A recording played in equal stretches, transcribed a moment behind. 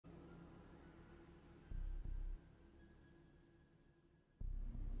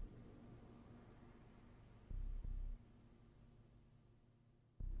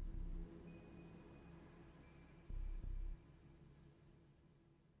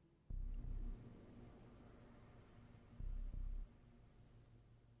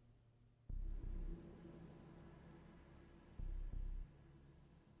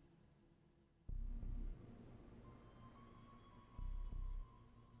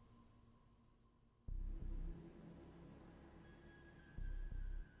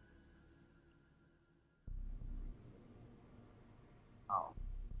now.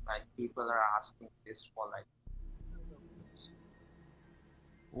 Like people are asking this for like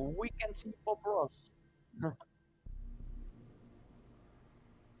We can see Bob Ross. Give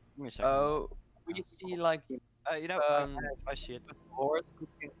me a second. We see like You know, I, um I see it. horse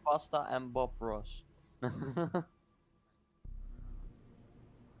cooking pasta and Bob Ross.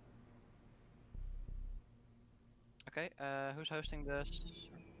 Okay, who's hosting this?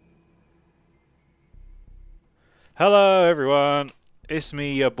 Hello, everyone. It's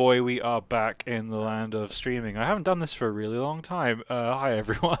me, your boy. We are back in the land of streaming. I haven't done this for a really long time. Hi,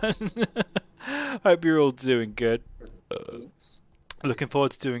 everyone. Hope you're all doing good. games. Looking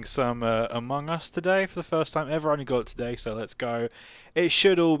forward to doing some Among Us today for the first time ever. I only got it today, so let's go. It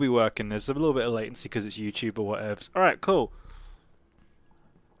should all be working. There's a little bit of latency because it's YouTube or whatever. Alright, cool.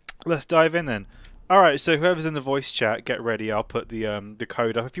 Let's dive in then. Alright, so whoever's in the voice chat, get ready. I'll put the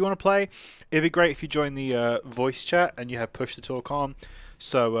code up. If you want to play, it'd be great if you join the voice chat and you have push to talk on,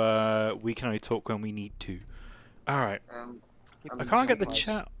 so we can only talk when we need to. Alright. I can't get the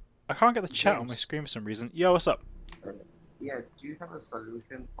chat. I can't get the chat on my screen for some reason. Yo, what's up? Yeah, do you have a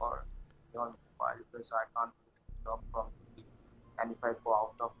solution for your mobile? Because I can't stop from the game, and if I go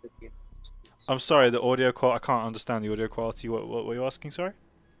out of the game, I'm sorry, the audio quality. I can't understand the audio quality. What were you asking? Sorry.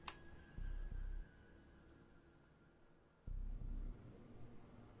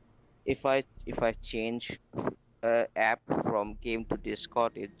 If I change app from game to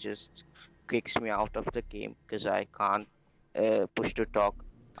Discord, it just kicks me out of the game because I can't push to talk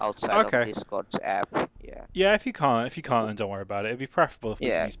outside of Discord's app. Yeah. Yeah, if you can't, then don't worry about it. It'd be preferable if we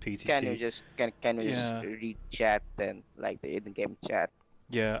can use PTT. Can you just read chat then, like the in-game chat?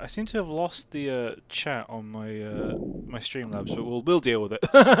 Yeah, I seem to have lost the chat on my my Streamlabs, but we'll deal with it.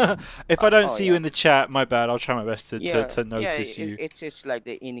 If I don't see you in the chat, my bad. I'll try my best to notice you. It's like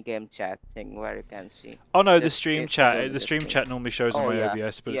the in-game chat thing where you can see. Oh no, the stream chat. The stream chat normally shows on my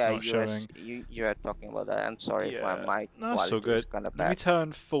OBS, but it's not showing. You are talking about that. I'm sorry if my mic quality good. Is kind of bad. Let me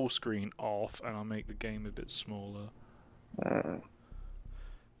turn full screen off, and I'll make the game a bit smaller. There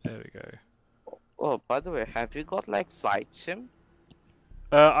we go. Oh, by the way, have you got like Flight Sim?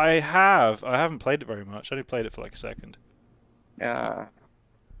 I have. I haven't played it very much. I only played it for like a second. Yeah.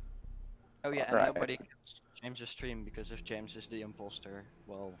 Oh yeah, and nobody can James' stream because if James is the imposter,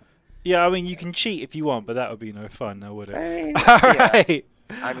 well. Yeah, I mean you can cheat if you want, but that would be no fun, now would it? Alright.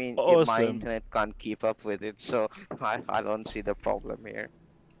 I mean, awesome. My internet can't keep up with it, so I don't see the problem here.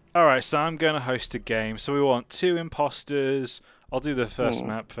 Alright, so I'm going to host a game. So we want 2 imposters. I'll do the first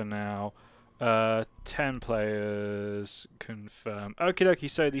map for now. 10 players, confirm. Okie dokie,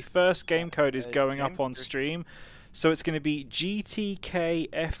 so the first game code is going up on stream. So it's going to be GTKFQQ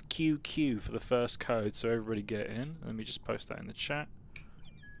for the first code, so everybody get in. Let me just post that in the chat.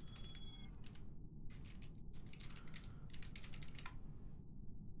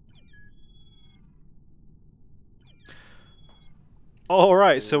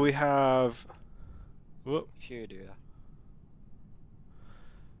 Alright, so we have... Whoop.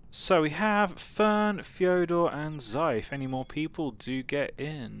 So we have Fern, Fyodor, and Zyfe. Any more people, do get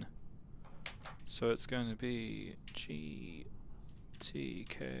in. So it's going to be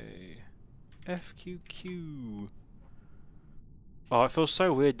GTKFQQ. Oh, it feels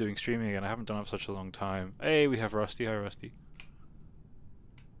so weird doing streaming again. I haven't done it for such a long time. Hey, we have Rusty. Hi, Rusty.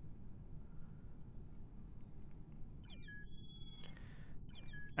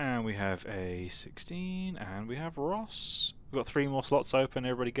 And we have a 16, and we have Ross. We've got 3 more slots open.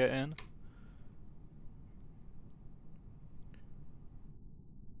 Everybody get in.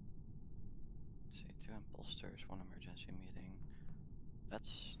 Let's see, 2 imposters, 1 emergency meeting.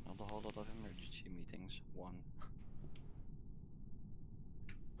 That's not a whole lot of emergency meetings. 1.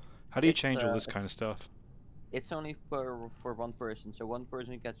 How do you change all this kind of stuff? It's only for one person, so one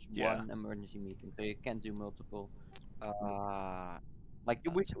person gets one emergency meeting, so you can't do multiple. Like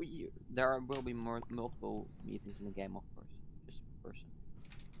there will be multiple meetings in the game, of course. Just person.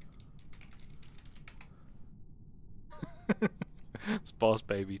 It's boss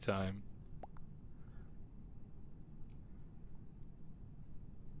baby time.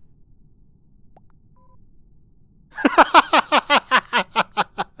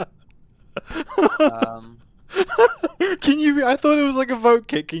 Can you? I thought it was like a vote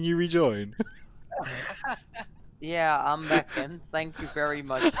kick. Can you rejoin? Yeah, I'm back in. Thank you very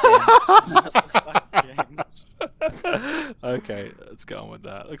much. Okay, let's go on with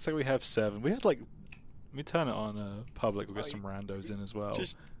that. Looks like we have 7. We had like, let me turn it on public. We'll get some randos in as well.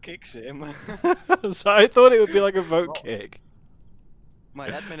 Just kicks him. So I thought it would be like a vote kick. My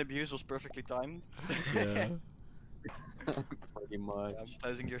admin abuse was perfectly timed. Yeah. Pretty much. I'm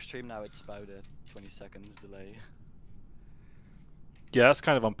closing your stream now. It's about a 20 seconds delay. Yeah, that's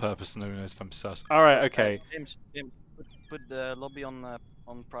kind of on purpose. No one knows if I'm sus. All right, okay. James, put the lobby on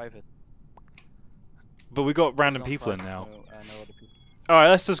private. But we got Put it random on people in private, now. no other people. All right,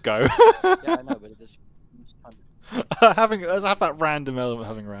 let's just go. Yeah, I know, but it is fun. Let's have that random element.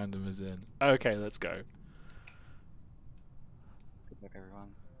 Having randomers in. Okay, let's go. Good luck, everyone.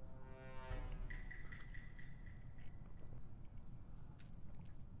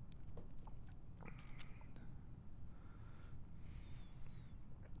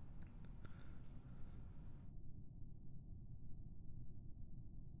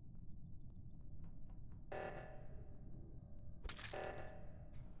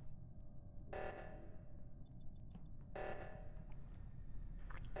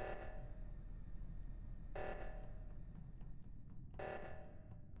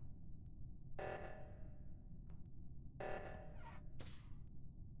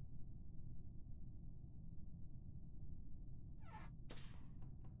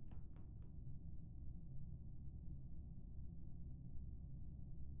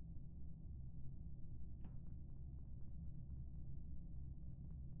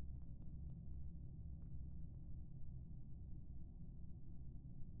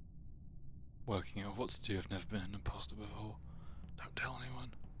 Working out what to do. I've never been an imposter before. Don't tell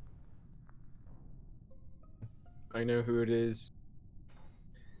anyone. I know who it is.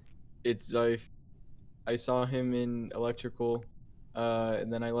 It's Zyph. I saw him in electrical,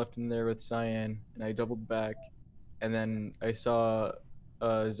 and then I left him there with Cyan, and I doubled back, and then I saw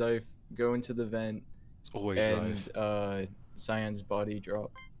Zyph go into the vent, It's always and Zyph. Cyan's body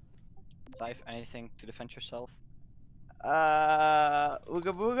drop. Zyph, anything to defend yourself?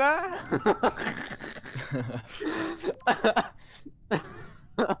 Ooga booga.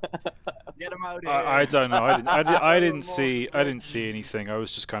 Get him out here! I don't know. I didn't see anything. I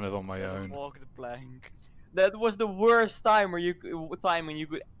was just kind of on my own. Walk the plank. That was the worst timing you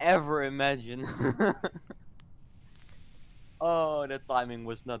could ever imagine. Oh, that timing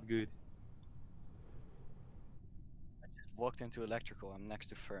was not good. I just walked into electrical. I'm next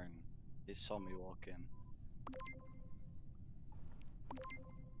to Fern. They saw me walk in.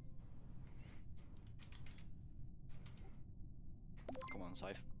 Come on,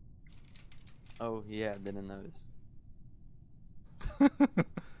 Zyph. Oh yeah, didn't notice.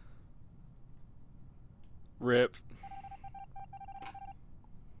 Rip.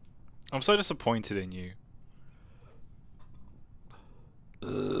 I'm so disappointed in you.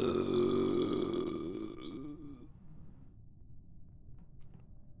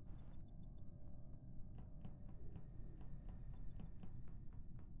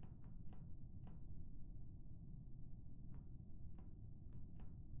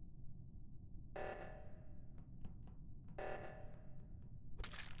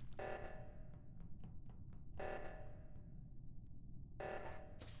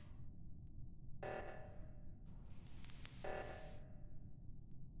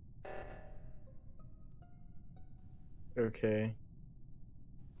 Okay.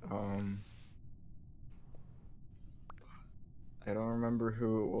 I don't remember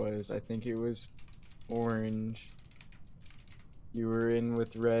who it was. I think it was Orange. You were in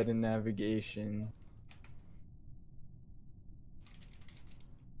with Red in navigation.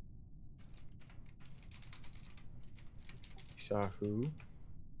 Saw who?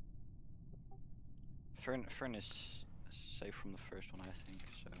 Fern is safe from the first one, I think.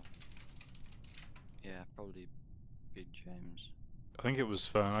 So yeah, probably be James. I think it was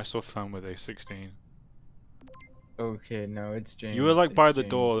Fern. I saw Fern with A16. Okay, no, it's James. You were like by It's the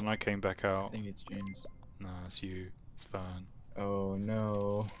door, James. then I came back I out. think it's James. No, it's you. It's Fern. Oh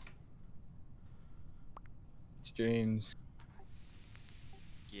no. It's James.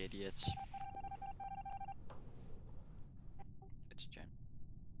 You idiots. It's James.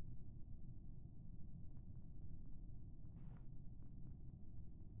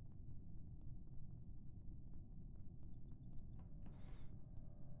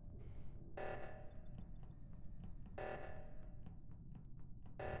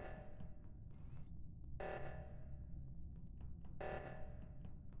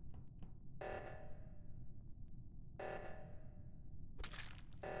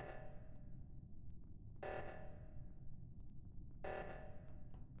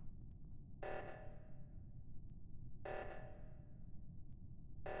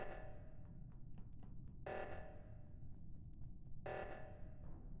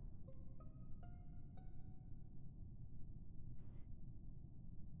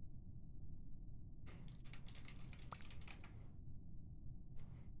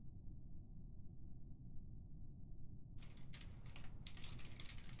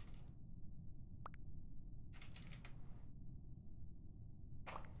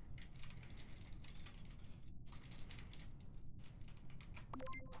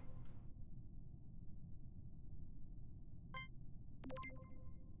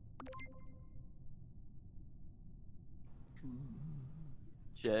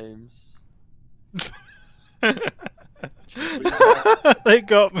 James. They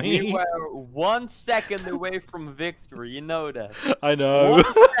got We me. were 1 second away from victory, you know that. I know. 1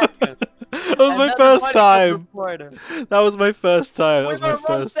 second. That was And my then first the body got time. reported. That was my first time. That We was my were 1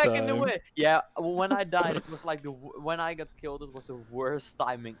 first second time. away. Yeah, when I died, it was like when I got killed, it was the worst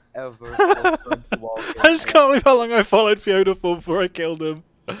timing ever. For a friend to walk in. I just can't believe how long I followed Fiona for before I killed him.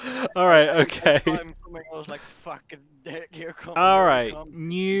 Alright, I okay. saw him coming, I was like, fucking here comes. Alright,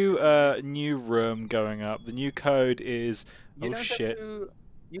 new room going up. The new code is You don't shit. have to.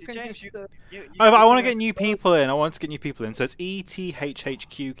 You can James, just. Oh, but I want to get new people in. I want to get new people in. So it's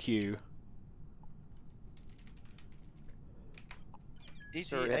ETHHQQ.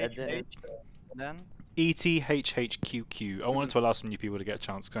 Sorry, I didn't. Then ETHHQQ. I wanted to allow some new people to get a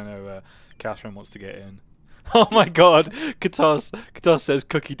chance because I know Catherine wants to get in. Oh my god! Katos says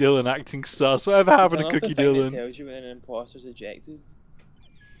Cookie Dylan acting sus. Whatever happened to Cookie Dylan? Tells you when an imposter's ejected.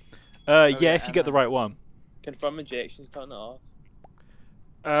 Yeah, if you get the right one. Confirm ejections, turn it off.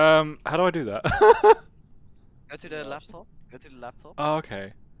 How do I do that? go to the laptop. Go to the laptop. Oh,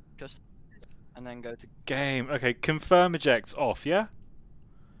 okay. And then go to Game. Okay, confirm ejects off, yeah?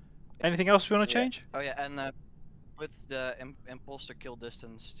 Anything else we want to change? Oh yeah, and put the imposter kill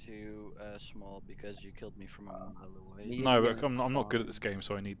distance to small because you killed me from a mile away. No, but I'm not good at this game,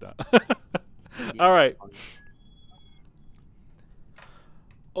 so I need that. Alright.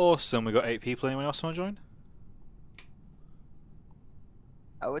 Awesome, we got 8 people. Anyone else want to join?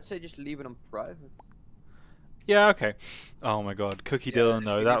 I would say just leave it on private. Yeah, okay. Oh my god, Cookie Dylan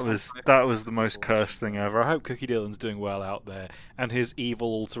though, that was the most cursed thing ever. I hope Cookie Dylan's doing well out there. And his evil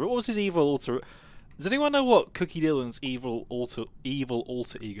alter. What was his evil alter? Does anyone know what Cookie Dylan's evil alter ego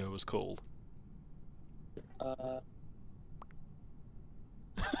was called?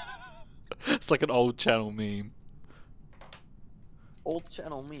 It's like an old channel meme. Old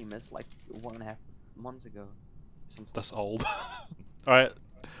channel meme. It's like 1.5 months ago. That's old. Alright,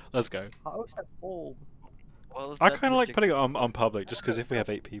 let's go. How is that old? Well, I kind of like putting it on public just because if we have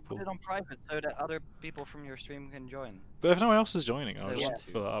 8 people. Put it on private so that other people from your stream can join. But if no one else is joining, I'll They just want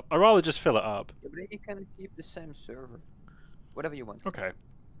to. fill it up. I'd rather just fill it up. Yeah, but then you can keep the same server. Whatever you want. Okay.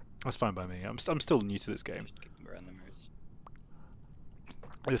 That's fine by me. I'm still new to this game. Just keep randomers.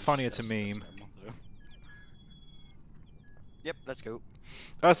 It's funnier to Yes, meme. that's my motto. Yep, let's go.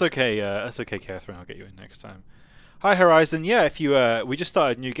 That's okay. That's okay, Catherine. I'll get you in next time. Hi, Horizon. Yeah, if you we just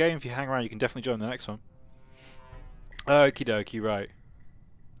started a new game. If you hang around, you can definitely join the next one. Okie dokie. Right.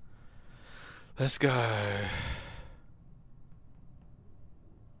 Let's go. I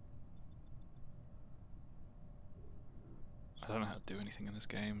don't know how to do anything in this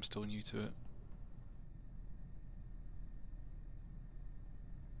game. I'm still new to it.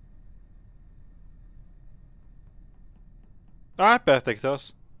 Alright, birthday to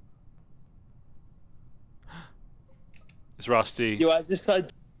us. It's Rusty. Yo, I just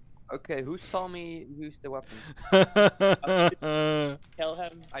said Okay, who saw me use the weapon? kill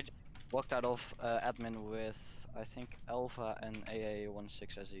him. I walked out of admin with, I think, Alpha and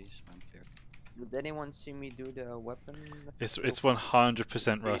AA16SEs. I'm clear. Did anyone see me do the weapon? It's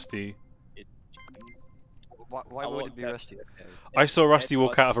 100% Rusty. Why I would it walked be out. Rusty? Okay. I saw Rusty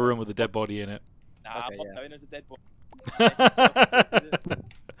walk out of a room with a dead body in it. Nah, Okay, I popped yeah. down as a dead boy.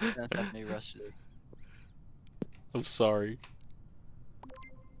 Then let me Rusty. I'm sorry.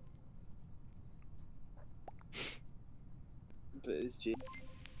 But it's G.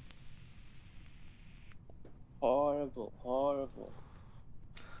 Horrible, horrible.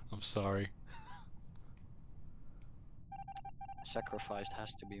 I'm sorry. Sacrifice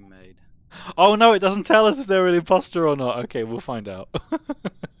has to be made. Oh no, it doesn't tell us if they're an imposter or not. Okay, we'll find out.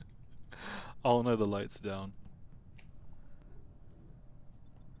 Oh no, the lights are down.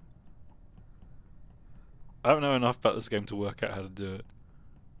 I don't know enough about this game to work out how to do it.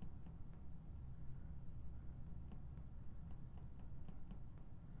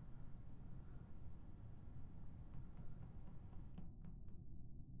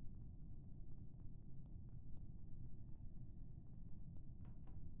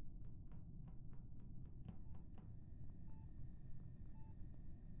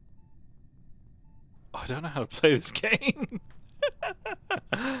 I don't know how to play this game.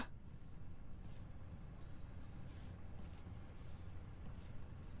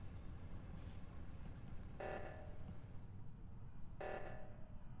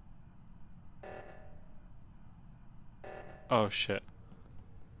 Oh shit.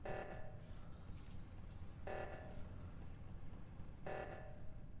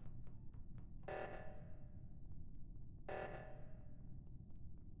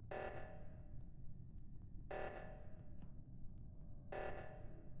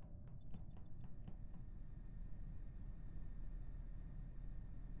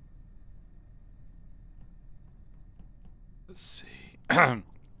 Let's see.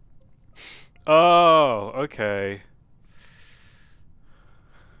 Oh, okay.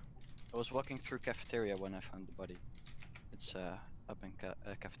 I was walking through cafeteria when I found the body. It's up in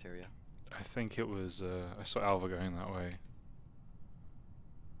cafeteria. I think it was. I saw Alva going that way.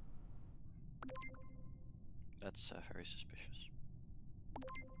 That's very suspicious.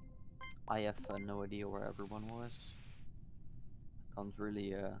 I have no idea where everyone was. Can't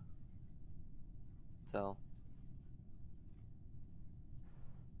really tell.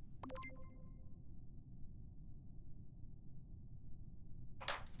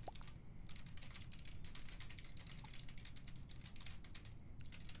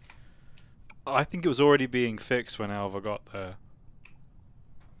 I think it was already being fixed when Alva got there.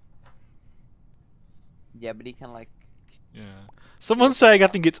 Yeah, but he can like Yeah. Someone's saying I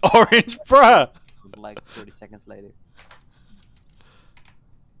think it's orange, bruh! like 30 seconds later.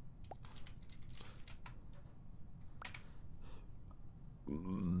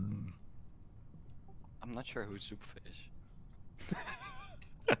 I'm not sure who Zoopfa is.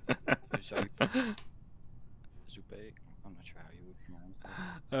 Zupe? I'm not sure how you would pronounce it.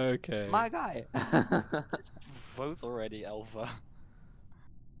 Okay. My guy. Vote already, Alva.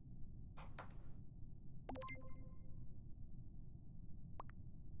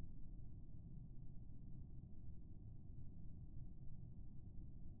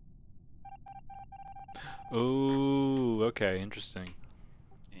 Ooh, okay, interesting.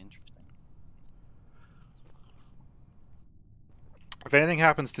 Interesting. If anything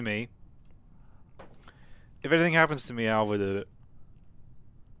happens to me, Alva did it.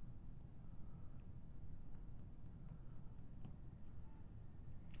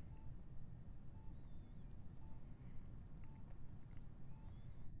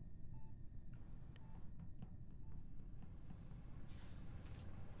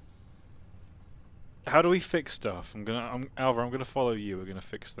 How do we fix stuff? Alva, I'm gonna follow you. We're gonna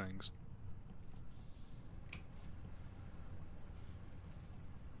fix things.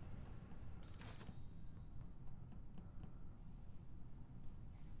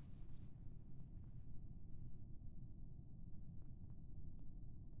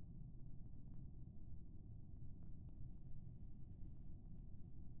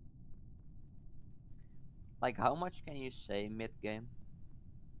 Like, how much can you say mid-game?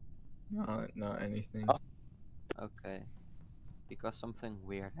 Not anything. Okay. Because something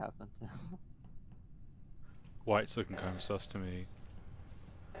weird happened. White's looking kind of sus to me.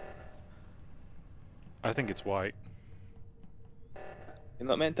 I think it's white. You're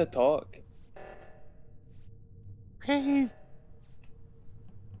not meant to talk. Hey.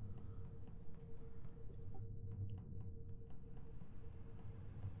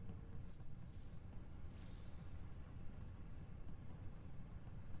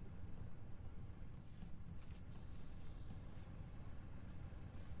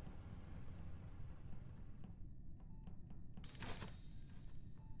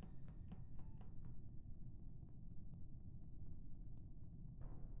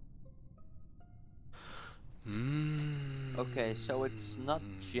 Okay, so it's not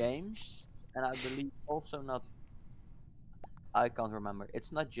James, and I believe also not. I can't remember.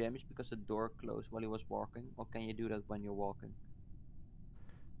 It's not James because the door closed while he was walking. Or can you do that when you're walking?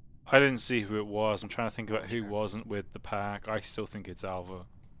 I didn't see who it was. I'm trying to think about who Sure. wasn't with the pack. I still think it's Alva.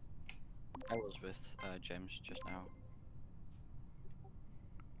 I was with James just now.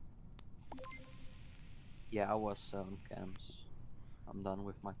 Yeah, I was on cams. I'm done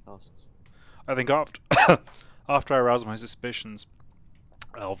with my tasks. I think after after I aroused my suspicions,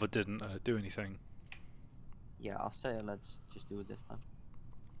 Alva didn't do anything. Yeah, I'll say let's just do it this time.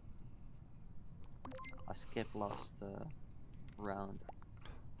 I skipped last round.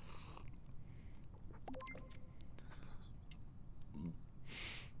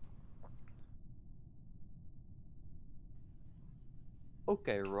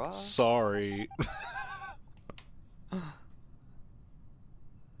 Okay, Ross. Sorry.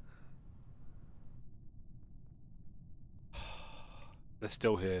 They're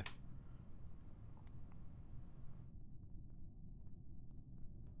still here.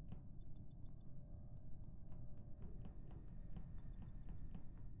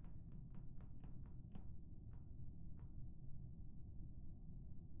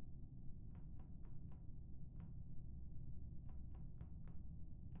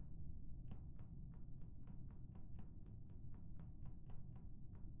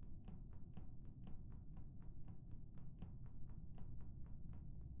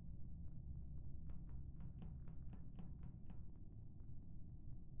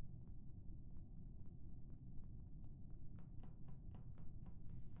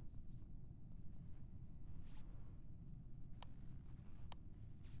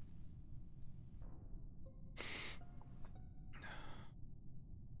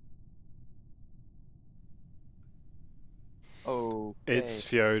 It's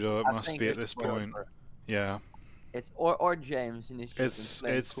Fyodor. It I must think be at it's this point. Fyodor. Yeah. It's or James and he's just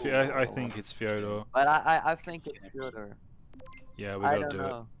playing cool I or think what. it's Fyodor. But I think it's Fyodor. Yeah, we I gotta don't do it.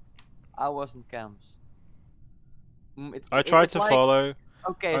 know. I wasn't camps. I tried it's to like, follow.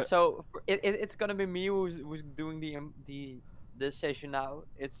 okay, I- so it's gonna be me who's doing the session now.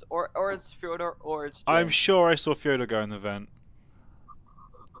 It's or it's Fyodor or it's I'm James. sure I saw Fyodor go in the vent.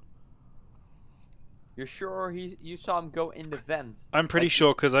 You're sure you saw him go in the vent? I'm pretty Like,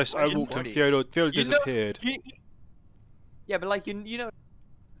 sure because I Where's your walked in. body? Fyodor You know- disappeared. Yeah, but like you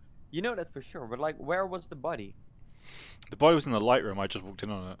know that for sure. But like, where was the body? The body was in the light room. I just walked in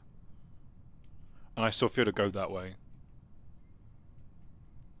on it, and I saw Fyodor go that way.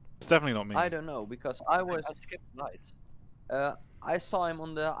 It's definitely not me. I don't know because I was I skipped lights. I saw him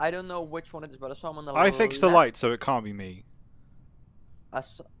on the, I don't know which one it is, but I saw him on the I fixed the left. light, so it can't be me. I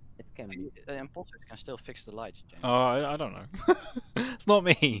saw, it can be. The impulsors can still fix the lights, James. Oh, I don't know. It's not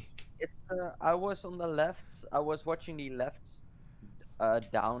me. It's I was on the left. I was watching the left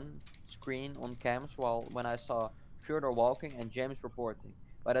down screen on cams when I saw Fyodor walking and James reporting.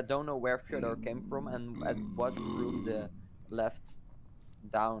 But I don't know where Fyodor came from and at what room the left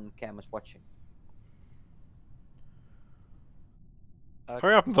down cam is watching.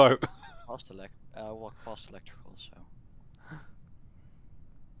 Hurry up and vote. I walked past electrical, so.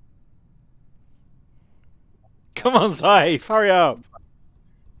 Come on, Saif, hurry up.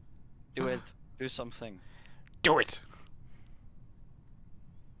 Do it. Do something. Do it.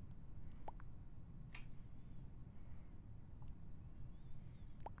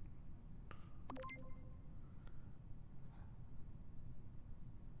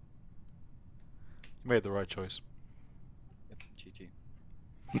 You made the right choice. Yep,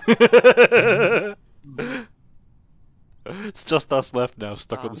 GG. It's just us left now,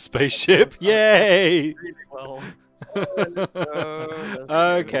 stuck on the Ah, spaceship. Yay! Really well.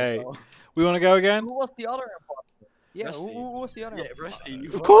 Okay. We want to go again? Who was the other imposter? Yeah, Rusty. who was the other? Yeah, imposter? Rusty.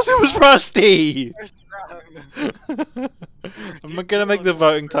 You Of course it was Rusty! First round. I'm gonna make the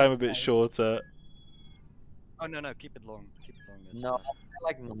voting time a bit shorter. Oh no, keep it long. Keep it long. That's No, best.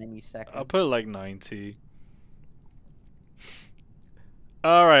 like 90 seconds. I'll put it like 90.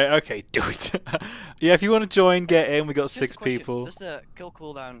 Alright, okay, do it. Yeah, if you want to join, get in. We got Just a 6 question, people. Does the kill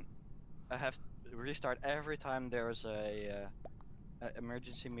cooldown have to restart every time there's a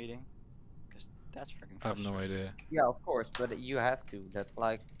emergency meeting? Because that's freaking. I have no idea. Yeah, of course, but you have to. That's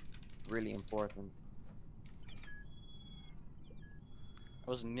like really important. I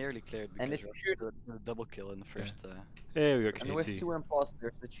was nearly cleared And because it Rusty should. did a double kill in the first. Here we got And with KT. 2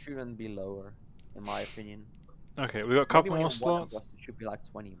 imposters, it shouldn't be lower, in my opinion. Okay, we got a Maybe couple when more you're one slots. imposter, it should be like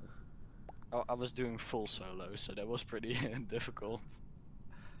 20. But... I was doing full solo, so that was pretty difficult.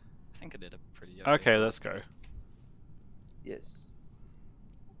 I think I did a pretty. Okay, let's go. Yes.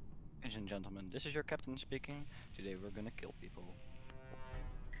 Ladies and gentlemen, this is your captain speaking. Today we're gonna kill people.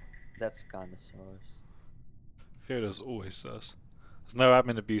 That's kinda sus. Fyodor's always sus. There's no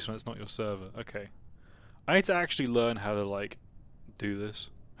admin abuse when it's not your server. Okay. I need to actually learn how to, like, do this.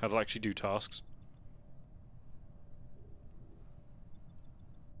 How to actually do tasks.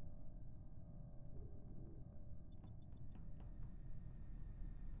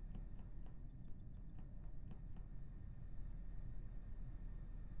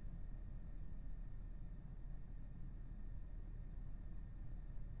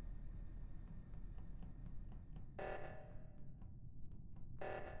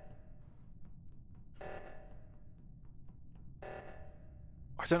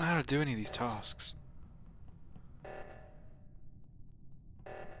 I don't know how to do any of these tasks.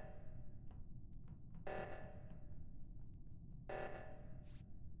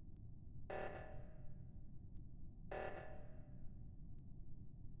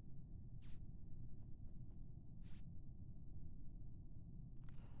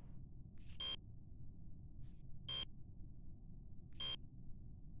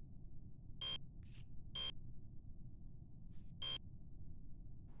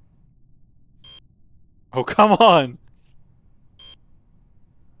 Oh, come on!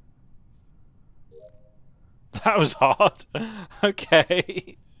 That was hard.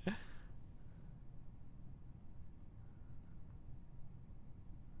 Okay.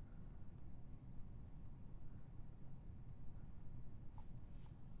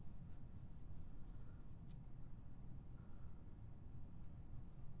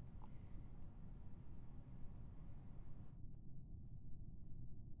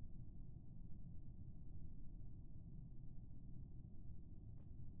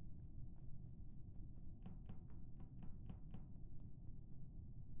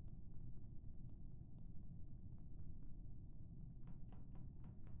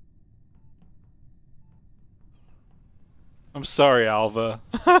 I'm sorry, Alva.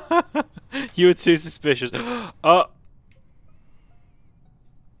 You were too suspicious. Oh. Oh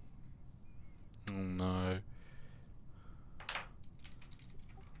no.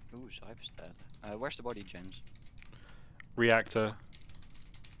 Ooh, Zyph's dead. Where's the body, James? Reactor.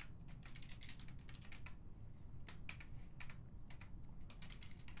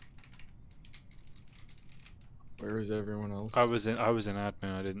 Where is everyone else? I was in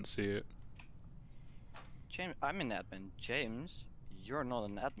admin. I didn't see it. James, I'm in admin. James, you're not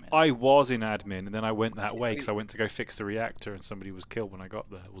an admin. I was in admin, and then I went that way because I went to go fix the reactor, and somebody was killed when I got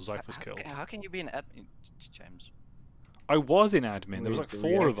there. Well, Zyph was killed. How can you be an admin, James? I was in admin. There was like Wait,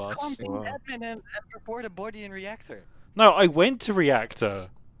 the 4 of reactor- us. You can't be Wow. an admin and report a body in reactor. No, I went to reactor.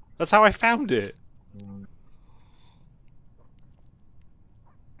 That's how I found it. Mm,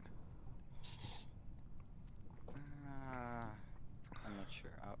 I'm not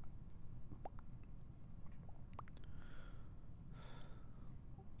sure.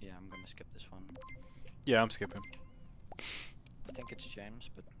 Yeah, I'm gonna skip this one. Yeah, I'm skipping. I think it's James,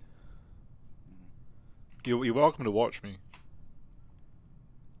 but You're welcome to watch me.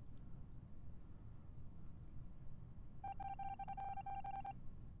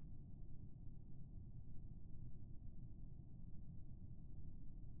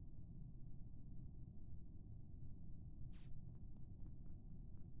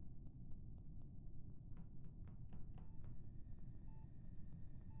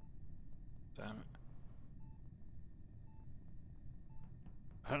 Damn it.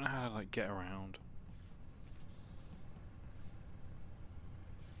 I don't know how to like get around.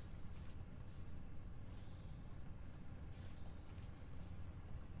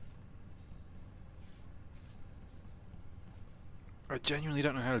 I genuinely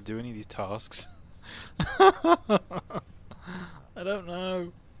don't know how to do any of these tasks. I don't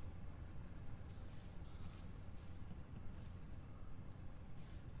know.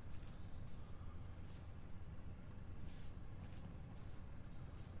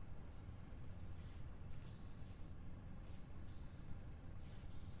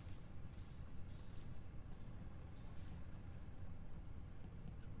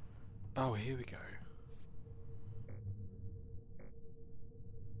 Oh, here we go.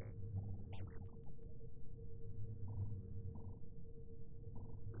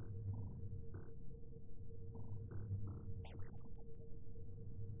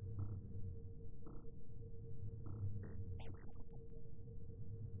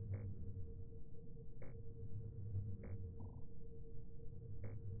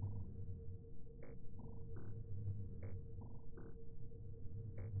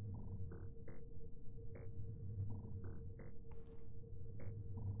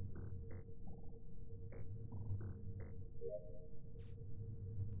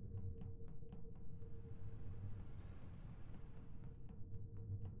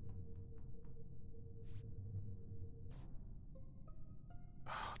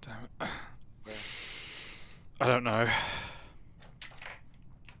 Oh, damn it. where? I don't know.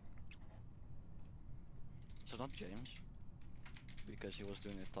 So not James, because he was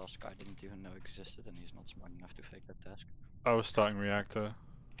doing a task I didn't even know existed, and he's not smart enough to fake that task. I was starting reactor.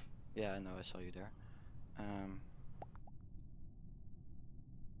 Yeah, I know. I saw you there.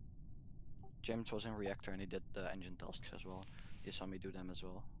 James was in reactor and he did the engine tasks as well. He saw me do them as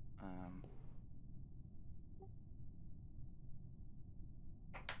well.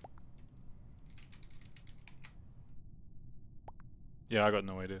 Yeah, I got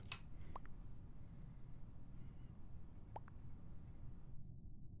no idea.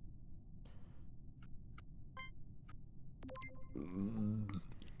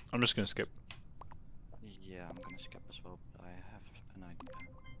 I'm just gonna skip. Yeah, I'm gonna skip as well, but I have an idea.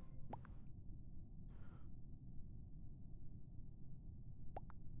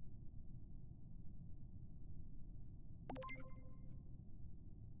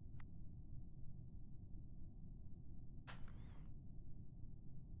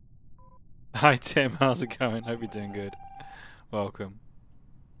 Hi Tim, how's it going? Hope you're doing good. Welcome.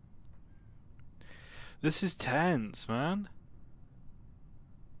 This is tense, man.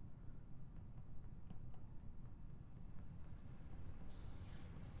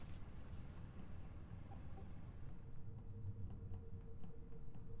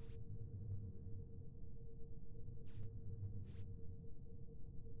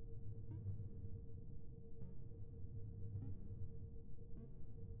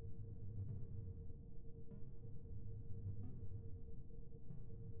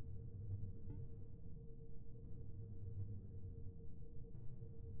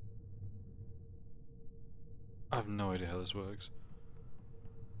 I have no idea how this works.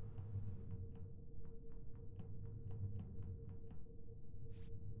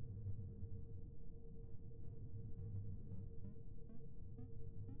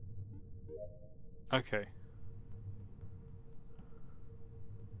 Okay.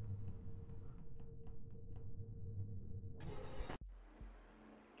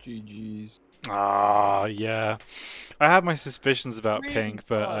 GG's. Ah, yeah. I had my suspicions about Really? pink,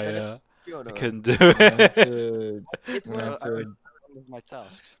 but Oh, that is I Fyodor. couldn't do I'm gonna have it. to. It I'm gonna was have to. One of my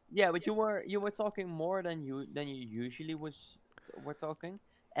tasks. yeah, but you were talking more than you usually were talking,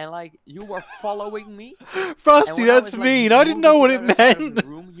 and like you were following me. And Frosty, when I that's was like mean. I didn't know moving what to it the other side of the meant.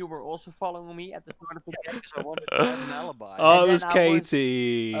 room, you were also following me at the start of the game. Because I wanted to have an alibi. Oh, And it was then I was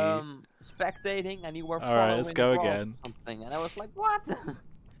Katie. spectating, and you were All right, following let's go Rob or again. something, and I was like, what? It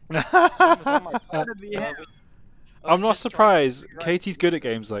was on my How phone. did we I hit? was- I I'm was not just trying to surprised. figure out- Katie's good at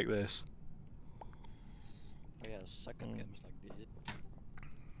games like this. Oh, yeah, second games like these.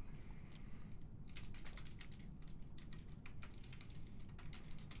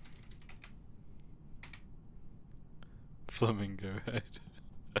 Flamingo head.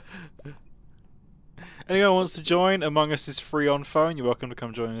 Anyone wants to join? Among Us is free on phone. You're welcome to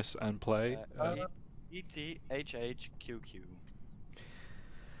come join us and play. ETHHQQ.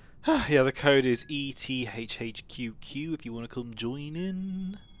 Yeah, the code is ETHHQQ if you want to come join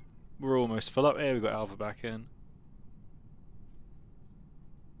in. We're almost full up here. We've got Alva back in.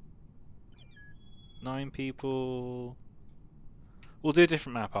 9 people. We'll do a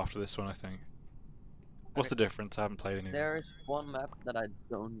different map after this one, I think. What's the difference? I haven't played anything. There's one map that I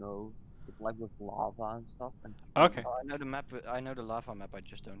don't know. It's like with lava and stuff. And Okay. Oh, I know the map. I know the lava map. I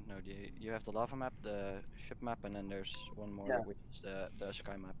just don't know the. You have the lava map, the ship map, and then there's one more, Yeah. which is the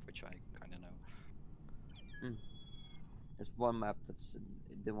sky map, which I kind of know. There's one map that's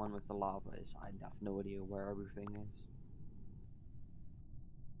the one with the lava. Is I have no idea where everything is.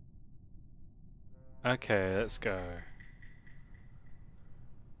 Okay, let's go.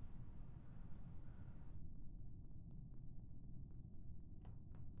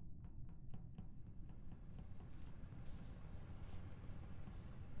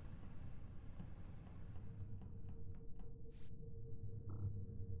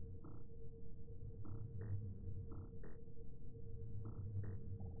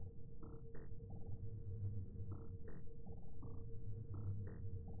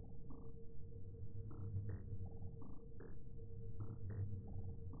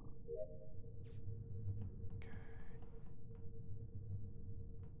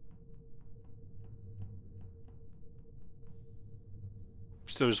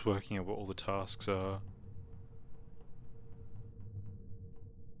 Still just working out what all the tasks are.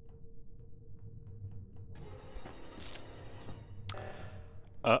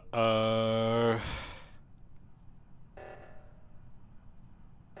 Uh-oh.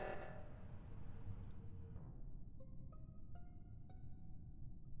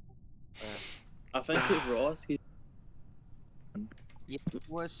 I think it's Ross. He Yeah, he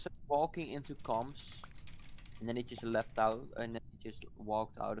was walking into comms, and then he just left out, and then he just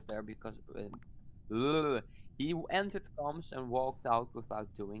walked out of there because he entered comms and walked out without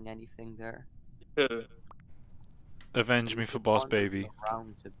doing anything there. Avenge me for boss Wandered baby.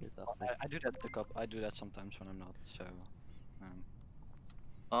 around a bit, I think. I do that I do that sometimes when I'm not. So,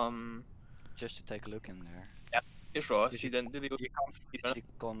 just to take a look in there. it's Ross. You He didn't do the. You can't physically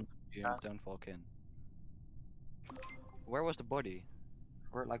con. You Yeah. don't walk in. Where was the body?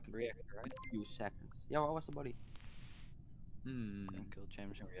 For like Reactor, right? a few seconds. Yeah, where was the body? Don't kill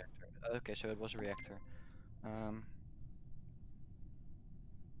James in reactor. Okay, so it was a reactor.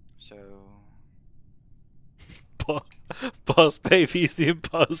 So Boss baby's the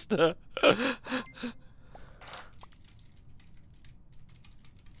imposter.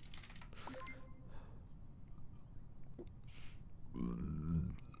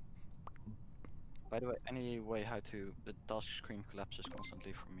 by the way, any way how to the task screen collapses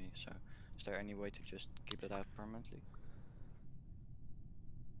constantly for me. So is there any way to just keep it out permanently?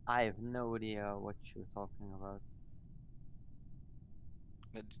 I have no idea what you're talking about.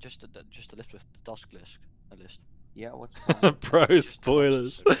 Just a list with the task list. A list. Yeah, what's Bro, Just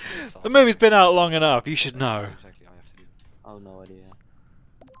spoilers. tasks, so just The tasks. movie's been out long enough. You should know. Exactly, I have to do. Oh, no idea.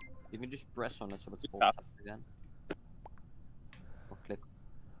 You can just press on it so it Yeah. pops up again. Or click.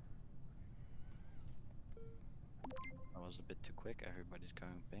 That was a bit too quick. Everybody's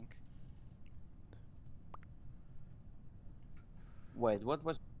going pink. Wait, what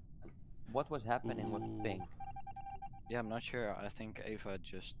was happening with Ooh. pink? Yeah, I'm not sure. I think Ava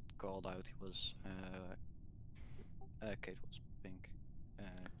just called out. He was Kate was pink.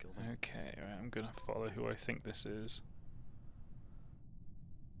 Killed him. Okay, right, I'm gonna follow who I think this is.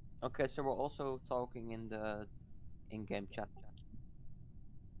 Okay, so we're also talking in the in-game chat.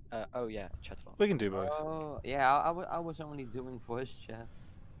 Oh yeah, chat phone. We can do both. Oh, yeah, I was only doing voice chat.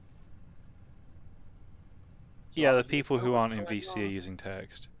 So Yeah, I the was people who over aren't in there and VC are all. using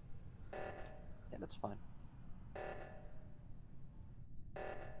text. Yeah, that's fine.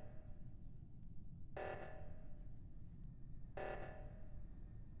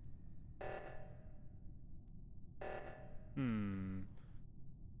 Hmm.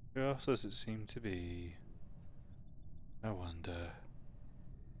 Who else does it seem to be? I wonder.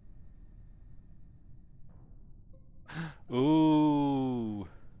 Ooh.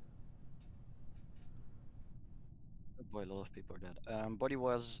 Oh boy, a lot of people are dead. Body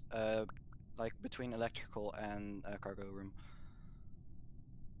was like between electrical and cargo room.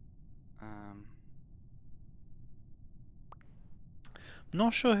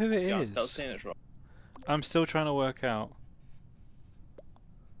 Not sure who it Yeah, I'm still is. saying it's wrong. I'm still trying to work out.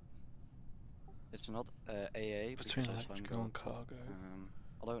 It's not AA Between because I saw him electrical go and up top. cargo.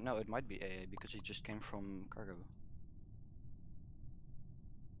 Although no, it might be AA because he just came from cargo.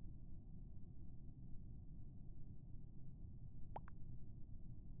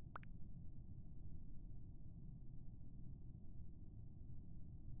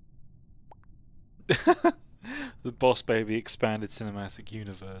 The Boss Baby expanded cinematic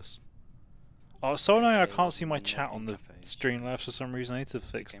universe. Oh, it's so annoying I AA can't was see my in chat on the cafes. stream left for some reason. I need to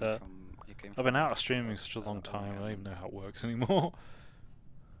He fix came that. from. He came I've been from out of streaming such a long time, I don't even know how it works anymore.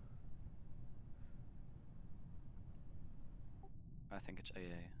 I think it's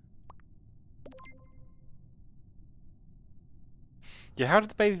AA. Yeah, how did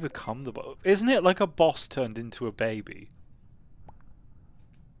the baby become the boss? Isn't it like a boss turned into a baby?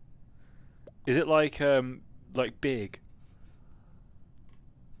 Is it like Big?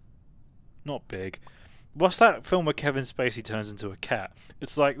 Not Big. What's that film where Kevin Spacey turns into a cat?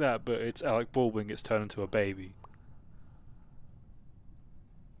 It's like that, but it's Alec Baldwin gets turned into a baby.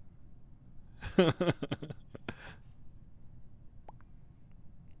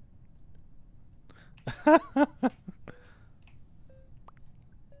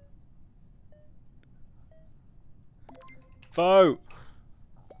 Vote!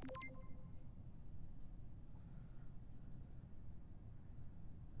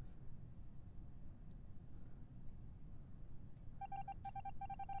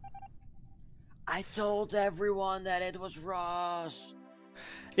 I told everyone that it was Ross.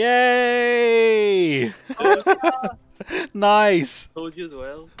 Yay! Nice! Told you as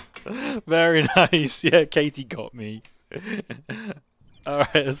well. Very nice. Yeah, Katie got me.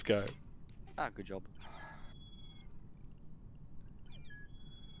 Alright, let's go. Ah, good job.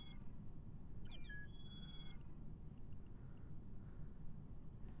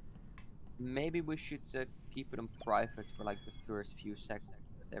 Maybe we should keep it in private for like the first few seconds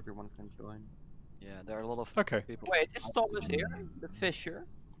that everyone can join. Yeah, there are a lot of Okay. people. Wait, is Thomas here? The Fisher?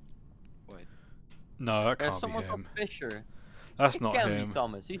 Wait. No, that There's can't be someone called him. Fisher. That's It not can him. be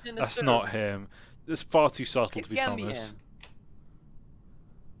Thomas. He's in the That's server. not him. It's far too subtle It to be can be Thomas. him.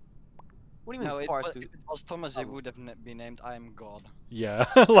 What do you mean No, it, far wa- too? if it was Thomas, it Oh. would have been named I am God. Yeah,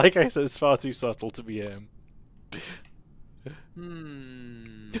 like I said, it's far too subtle to be him.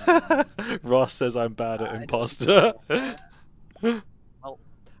 Hmm. Ross says I'm bad at I don't imposter. Well,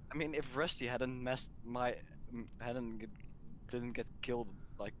 I mean, if Rusty hadn't didn't get killed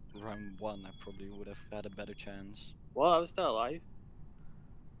like round 1, I probably would have had a better chance. Well, I was still alive.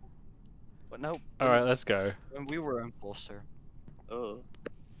 But no. Alright, let's go. When we were imposter. Oh.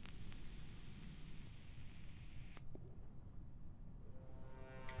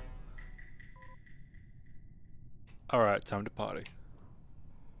 Alright, time to party.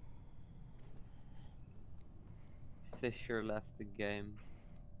 Fisher left the game.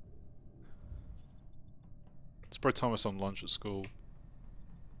 Let's put Thomas on lunch at school.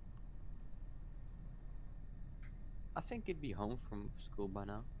 I think he'd be home from school by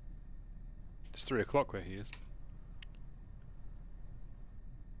now. It's 3 o'clock where he is.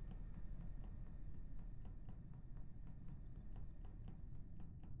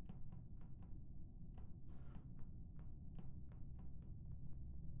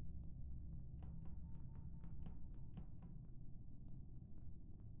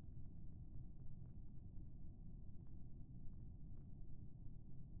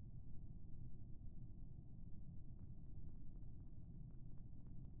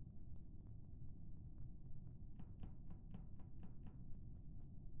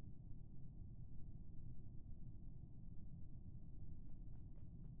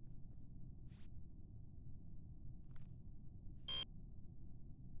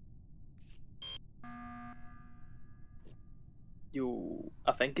 Yo,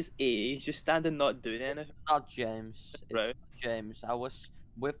 I think it's A. He's just standing, not doing anything. Not James. It's Right. not James. I was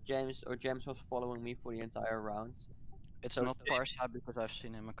with James, or James was following me for the entire round. It's So not James- Parsa because I've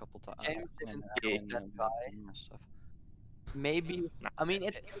seen him a couple times. James didn't kill that guy. And stuff. Maybe. Nah. I mean,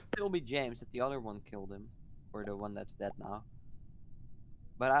 it could still be James if the other one killed him, or the one that's dead now.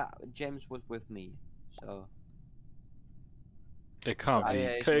 But James was with me, so It can't Ah, be.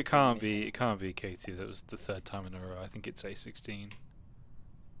 yeah, he's It not doing can't be. anything. It can't be Katie. That was the third time in a row. I think it's A16.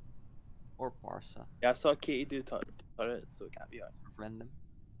 or Parsa, Yeah, I saw Katie do turret, so it can't be her. random.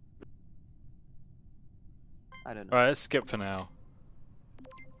 I don't know. Alright, let's skip for now.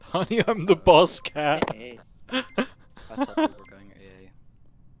 Honey, I'm the boss cat. Hey, I thought we were going AA.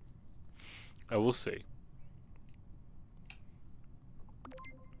 Oh, we'll see.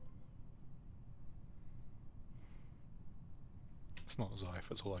 It's not Zyph,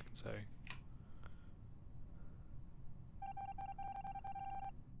 that's all I can say.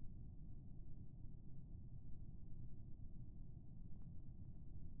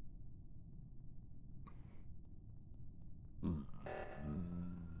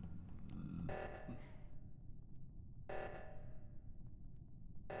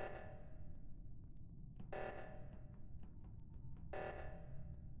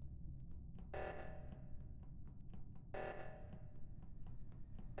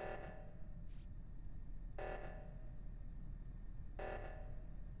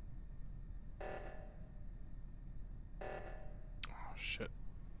 Oh, shit.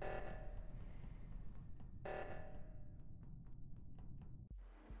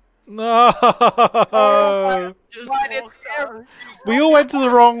 No! Why did We all went to the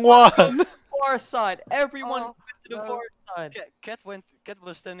wrong one! far side? Everyone Oh, went to the no. far side. Cat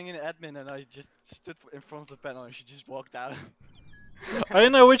was standing in admin and I just stood in front of the panel and she just walked out. I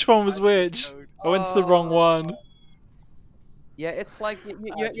didn't know which one was which. Code. I went to the wrong one. Yeah, it's like you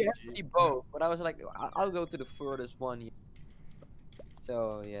Ah, have to GG. be both. But I was like, I'll go to the furthest one.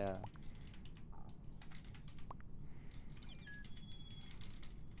 So yeah.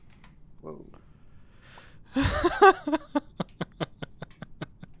 Whoa.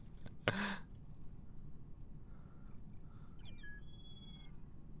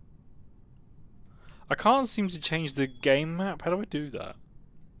 I can't seem to change the game map. How do I do that?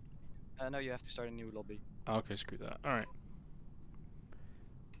 No, you have to start a new lobby. Oh, okay, screw that. Alright.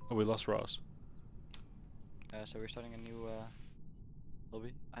 Oh, we lost Ross. So we're starting a new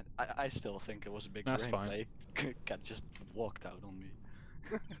lobby. I still think it was a big That's brain fine. play. Cat just walked out on me.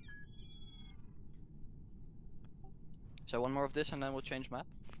 So one more of this and then we'll change map.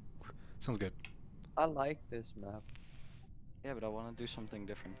 Sounds good. I like this map. Yeah, but I want to do something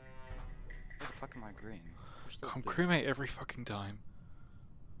different. Where the fuck am I green? We're still Come blue. crewmate every fucking time.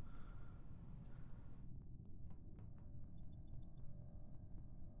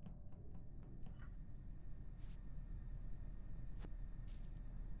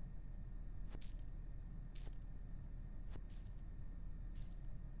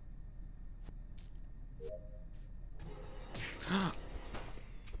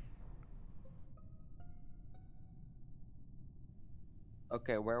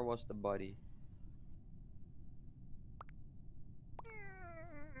 Okay, where was the body?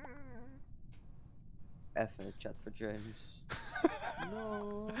 F in the chat for James.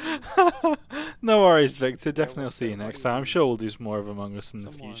 No. No worries, Victor. Definitely was I'll see you the next time. I'm body? sure we'll do some more of Among Us in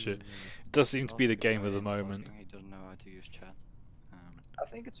the Someone- future. It does seem to be the game of the Guy moment. talking, he doesn't know how to use chat. I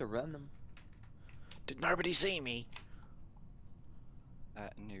think it's a random. Did nobody see me?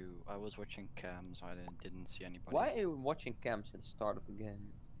 No, I was watching cams. I didn't see anybody. Why are you watching cams at the start of the game?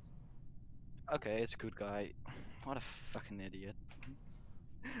 Okay, it's a good guy. What a fucking idiot.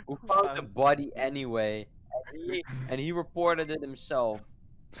 Who found the body anyway? And he reported it himself.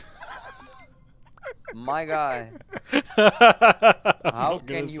 My guy. How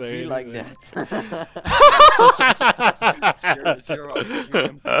can you be like that? Zero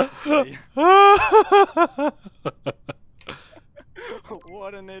IQ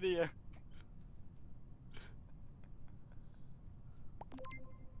What an idiot.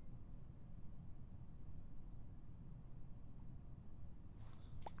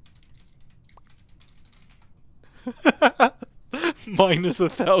 Minus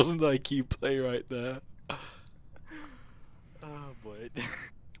 1,000 IQ play right there. Oh boy.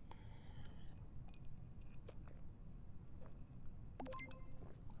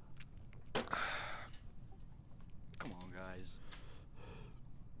 Come on, guys.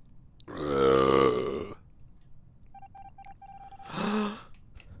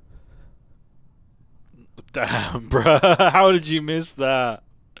 Damn, bruh. How did you miss that?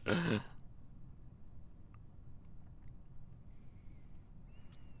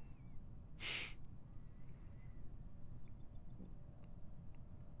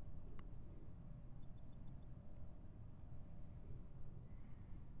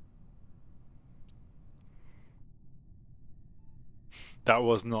 That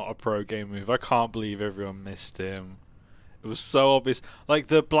was not a pro game move. I can't believe everyone missed him. It was so obvious. Like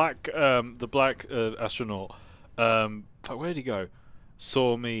the black astronaut. Fuck, where'd he go?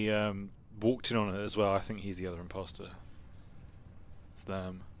 Saw me. Walked in on it as well. I think he's the other imposter. It's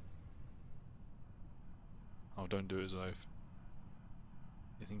them. Oh, don't do it, Zoth.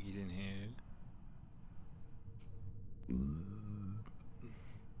 I think he's in here.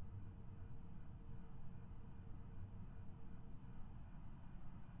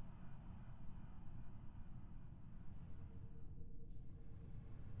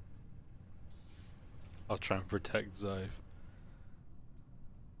 I'll try and protect Zoth.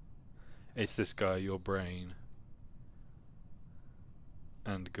 It's this guy, your brain.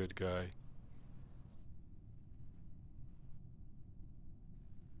 And good guy.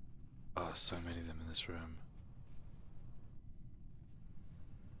 Oh, so many of them in this room.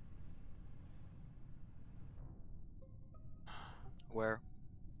 Where?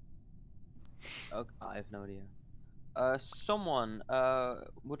 Okay, I have no idea. Someone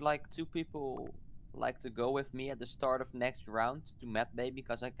would like 2 people like to go with me at the start of next round to Medbay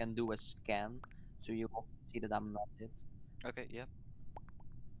because I can do a scan, so you will see that I'm not it. Okay, yeah.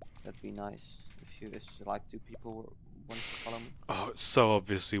 That'd be nice if you like 2 people want to follow me. Oh, it's so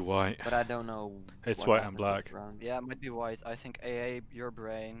obviously white. But I don't know. It's what white and happened black. this round. Yeah, it might be white. I think AA, your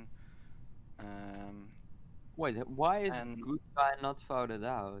brain. Wait, why is And- good guy not voted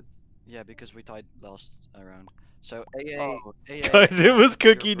out? Yeah, because we tied last round. So AA, Oh. Guys, it was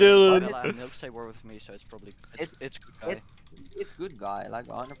your Cookie brain, Dylan. Bella and Milk were with me, so it's probably it's good guy. It's good guy, like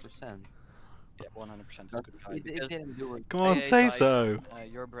 100%. Yeah, 100% But good guy. it because didn't do it. Come on, AA say Zive, so.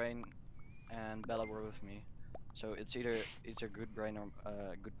 Your brain and Bella were with me, so it's either good brain or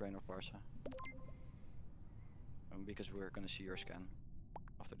Barca. Because we're gonna see your scan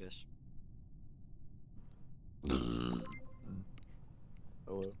after this.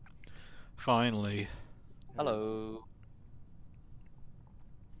 Hello. Finally. Hello.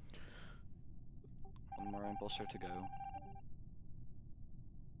 One more imposter to go.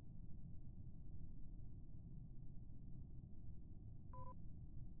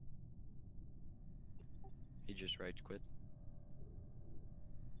 He just rage quit.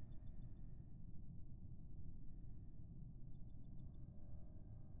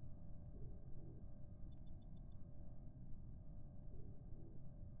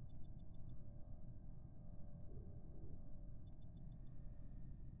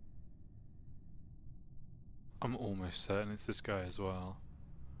 I'm almost certain it's this guy as well.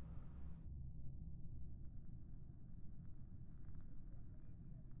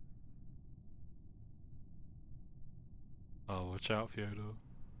 Oh, watch out, Fyodor.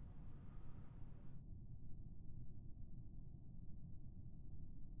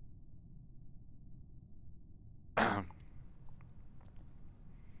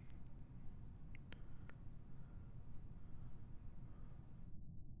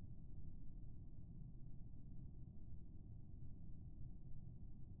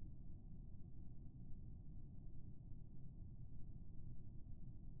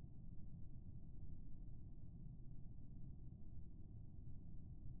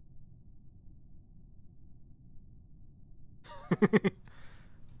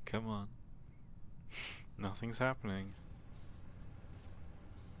 Come on. Nothing's happening.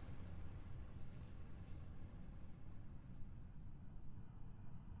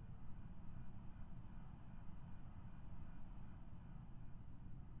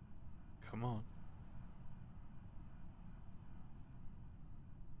 Come on.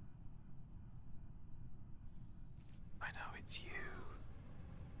 I know it's you.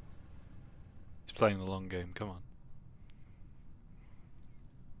 He's playing the long game, come on.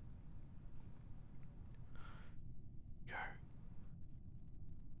 Go.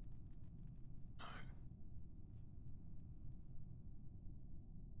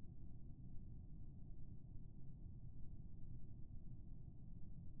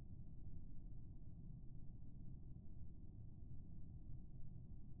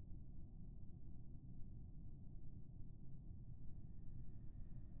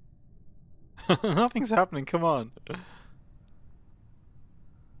 No. Nothing's happening, come on.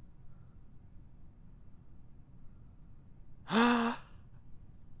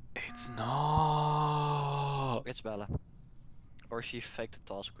 It's not. It's Bella. Or she faked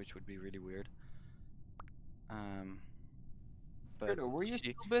the task, which would be really weird. But Fyodor, were you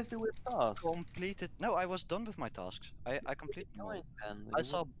she still busy with tasks? completed. No, I was done with my tasks. I completed them all. Join then. I You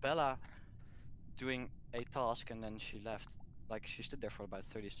saw Bella doing a task and then she left. Like she stood there for about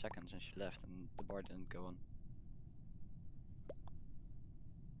 30 seconds and she left and the bar didn't go on.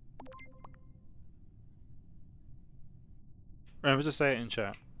 Remember to say it in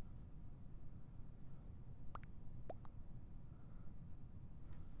chat.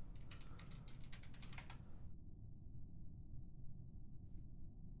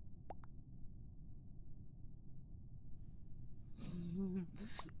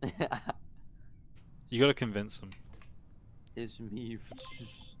 You gotta convince him. Is me.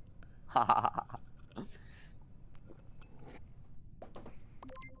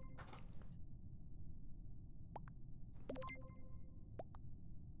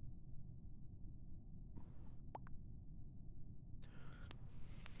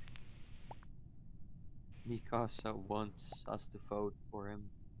 Mikasa wants us to vote for him.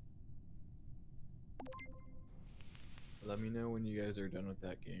 Let me know when you guys are done with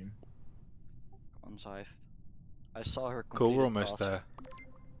that game. Once I saw her complete Cool, we're a almost task. there. I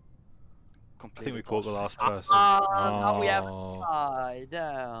Complete think a we caught task the with last her. person. Now we have Oh, tie.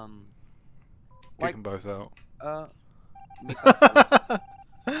 Damn. kick Like, them both out. Mikasa.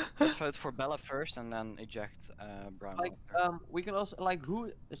 Let's vote for Bella first and then eject Brown. Like, after. we can also like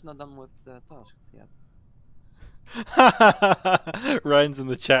who is not done with the task yet. Ryan's in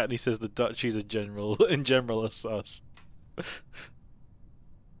the chat and he says the Dutchies are general in general are sus.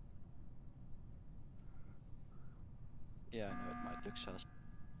 Yeah, I know it might look sus.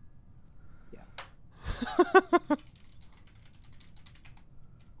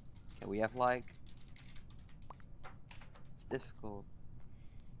 Okay, we have like. It's difficult.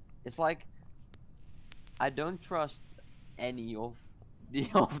 It's like I don't trust any of the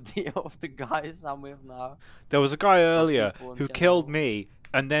guys I'm with now. There was a guy earlier people in who killed general. me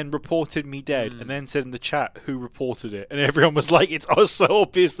and then reported me dead Mm. and then said in the chat who reported it, and everyone was like, "It's us, so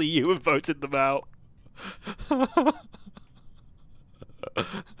obviously you have voted them out."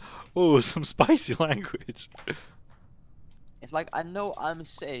 Oh, some spicy language. It's like I know I'm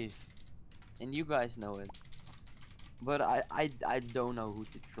safe, and you guys know it, but I don't know who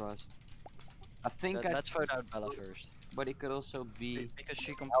to trust. I think Let's vote out Bella first. but it could also be Because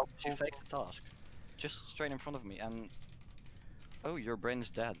she helpful. faked the task. Just straight in front of me and... Oh, your brain is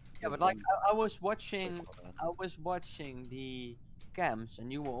dead. Yeah, Your but like brain- I was watching, Sorry for that. I was watching the cams,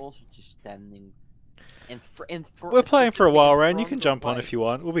 and you were also just standing in front. We're playing for a while, Ren. You front can of, jump on like, if you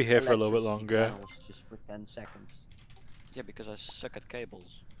want. We'll be here for a little bit electricity longer. panels just for 10 seconds. Yeah, because I suck at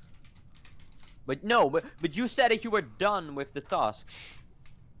cables. But no, but you said that you were done with the tasks.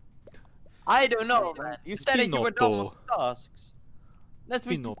 I don't know, man. You said that you were done with the tasks. That's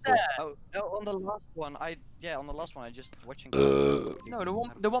what you Spinotto. said. Oh, no, on the last one, on the last one, I just watching. No,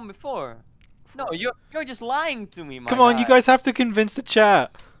 the one before. No, you're just lying to me, my Come on, you guy. guys have to convince the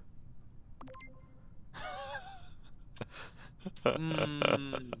chat.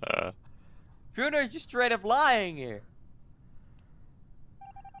 Fyodor is just straight up lying here.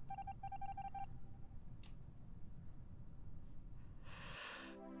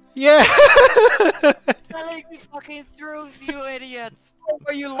 Yeah. Telling me fucking truth, you idiot. Why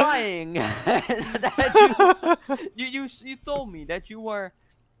are you lying? That you told me that you were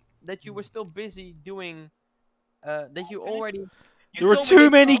still busy doing that you already. There were too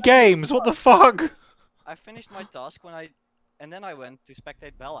many games. What the fuck? I finished my task and then I went to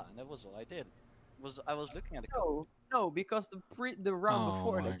spectate Bella, and that was all I did. I was looking at the code. No, because the round Oh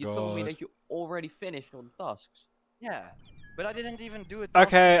before my that you told me God. that you already finished all the tasks. Yeah, but I didn't even do it.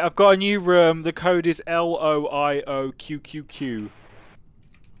 Okay, I've got a new room. The code is LOIOQQQ.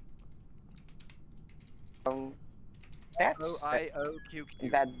 That's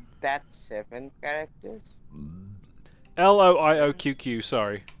OIOQQ. that's 7 characters. LOIOQQ.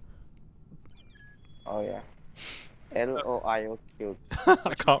 Sorry. Oh yeah. LOIOQ.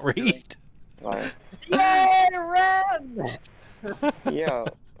 I can't read. Right. Yay, Ren! Yeah.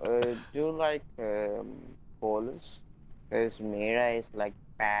 Do like polls. Because Mira is like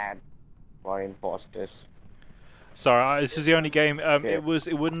bad for imposters. Sorry, this is the only game. Yeah. It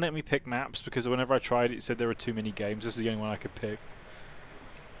wouldn't let me pick maps because whenever I tried, it said there were too many games. This is the only one I could pick.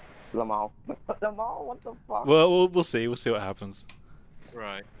 Lamau. Lamau, what the fuck? Well, we'll see. We'll see what happens.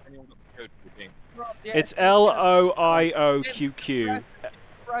 Right. Anyone got the code for the game? Yeah, It's LOIOQQ.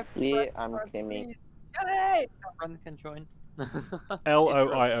 Yeah, I'm Kimmy. Yay! Ren can join.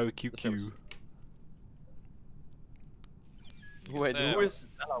 LOIOQQ. Wait, There. Bella was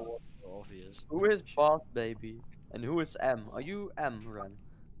so obvious. who is boss baby? And who is M? Are you M, Ren?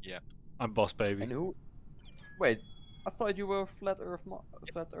 I'm boss baby. And who? Wait, I thought you were flat Earth.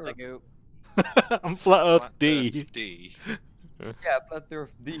 Flat Earth. Thank you. I'm Flat Earth Flat D. Earth D. Yeah, flat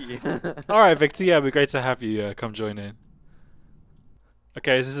Earth D. Alright, Victor, yeah, it'd be great to have you come join in.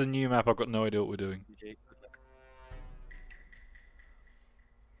 Okay, this is a new map. I've got no idea what we're doing. GG, good luck.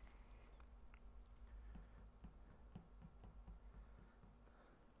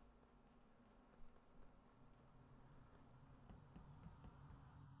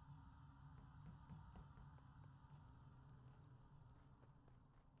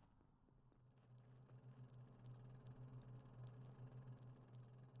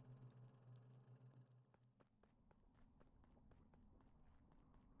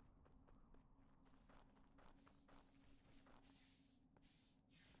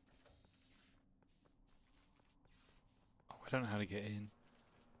 don't know how to get in.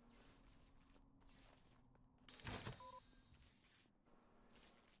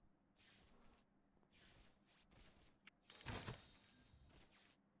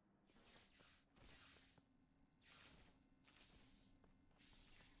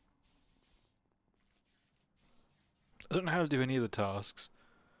 I don't know how to do any of the tasks.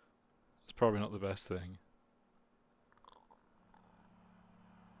 It's probably not the best thing.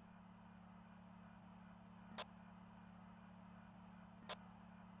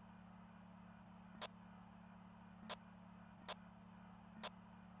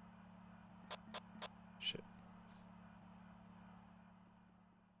 Shit.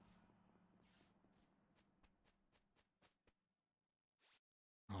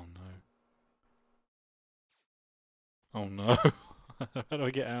 Oh no. Oh no. How do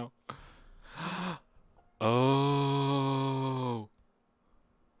I get out? Oh.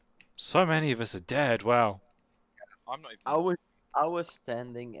 So many of us are dead. Wow. I'm not even. I was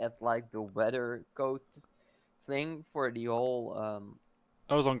standing at like the weather code thing for the whole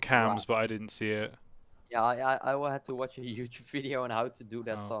I was on cams, but I didn't see it. Yeah, I will have to watch a YouTube video on how to do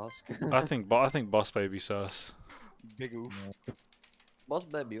that task. I think Boss Baby sus. Big oof. Boss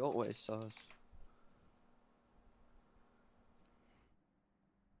Baby always sus.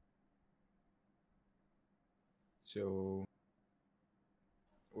 So,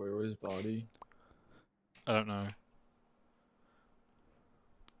 where was body? I don't know.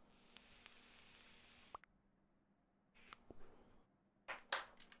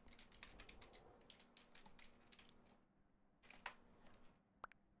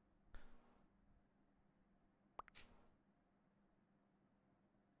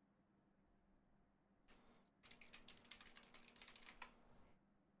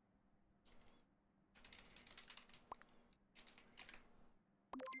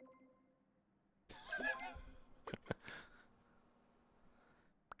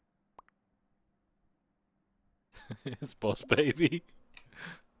 It's Boss Baby.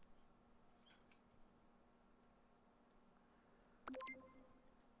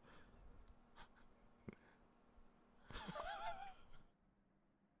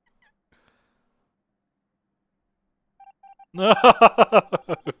 No.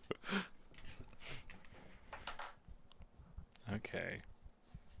 Okay.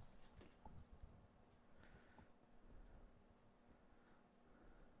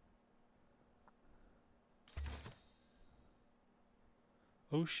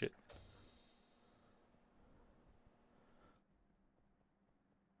 Oh shit.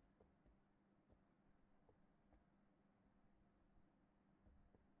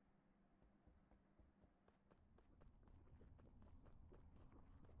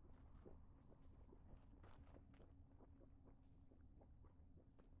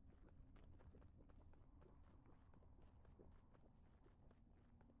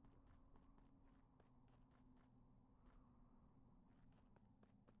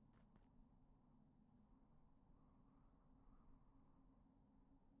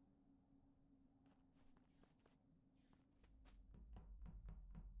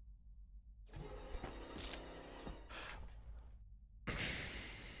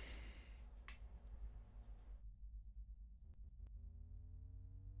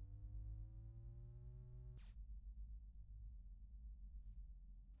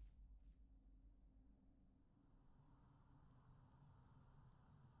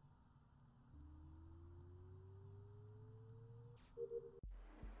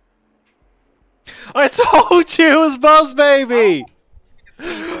 I told you it was Boss Baby.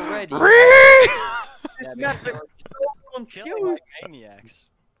 Already. Yeah, This map because is you're so killing confusing. like maniacs.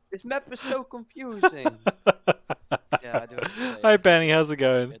 This map is so confusing. Yeah, I do have to say. Hi Benny, how's it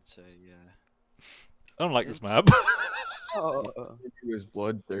going? It's a, I don't like this map. Oh. He was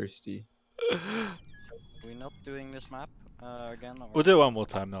bloodthirsty. we're not doing this map again? Or? We'll do it one more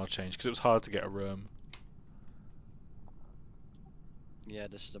time, then I'll change, because it was hard to get a room. Yeah,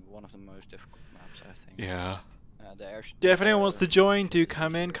 this is one of the most difficult maps, I think. Yeah. There's Yeah, if anyone wants to join, do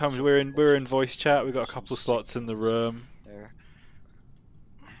come in. We're in voice chat. We've got a couple slots in the room. There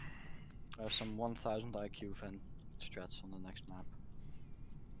are some 1000 IQ vent strats on the next map.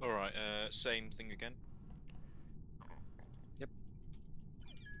 Alright, same thing again. Yep.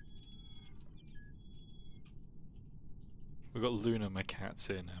 We've got Luna, my cat's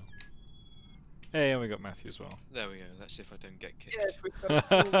here now. Hey, and we got Matthew as well. There we go. Let's see if I don't get kicked. Yes, we've got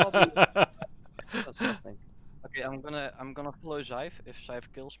a full lobby. That's something. Okay, I'm gonna follow Zyve. If Zyve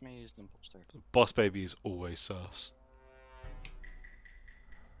kills me, he's the imposter. Boss Baby is always sus.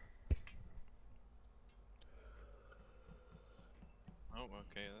 Oh,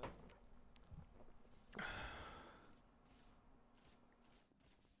 okay then.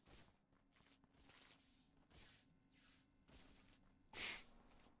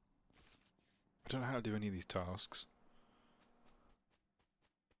 I don't know how to do any of these tasks.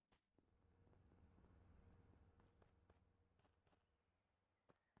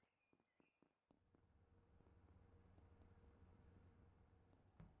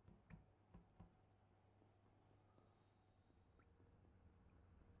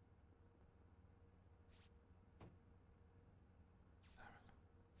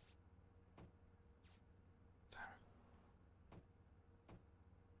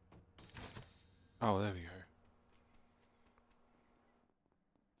 Oh, there we go.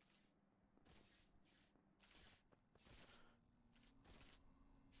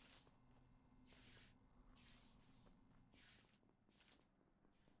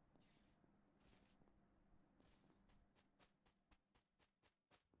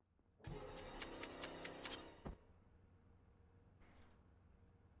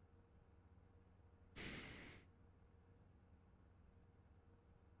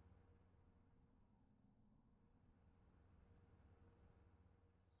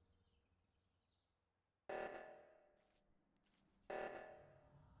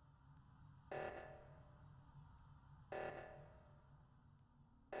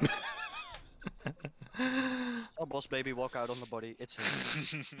 Oh, boss baby, walk out on the body. It's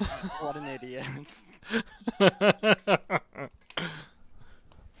him. What an idiot.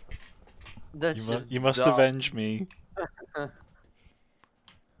 That's You just must dumb. avenge me.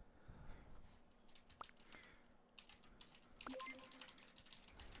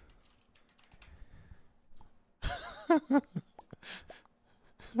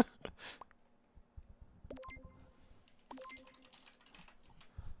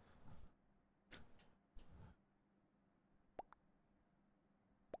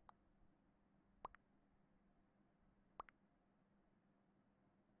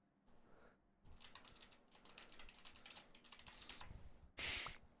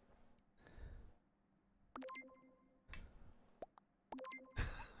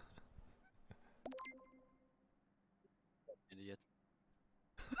 Idiot.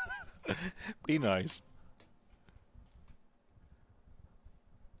 Be nice.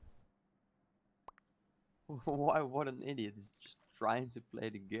 Why? What an idiot! He's just trying to play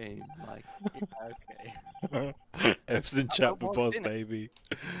the game. Like, Okay. F's in chat for boss baby.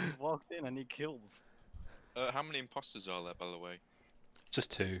 He walked in and he killed. How many imposters are there, by the way?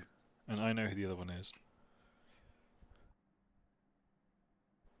 Just 2. And I know who the other one is.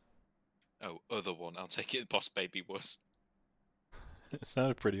 Oh, other one. I'll take it. Boss baby was. It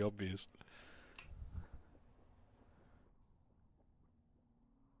sounded pretty obvious.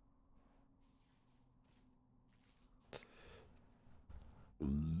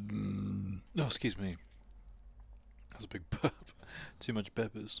 Oh, excuse me. That was a big burp. Too much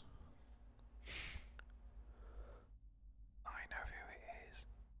peppers. I know who it is.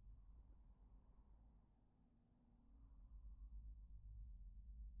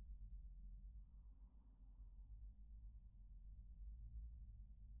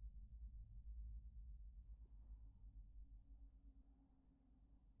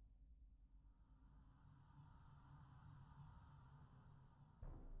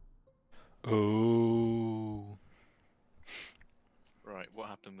 Oh. Right, what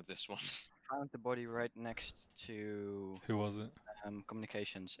happened with this one? Found the body right next to Who was it?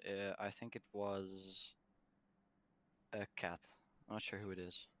 communications. I think it was a cat. I'm not sure who it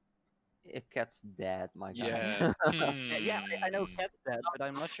is. a cat's dead, my guy. Yeah. Yeah, I know cat's dead, but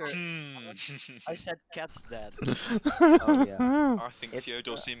I'm not sure. I said cat's dead. Oh yeah. I think It's,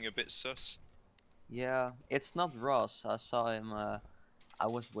 Fyodor's seeming a bit sus. Yeah, it's not Ross. I saw him. I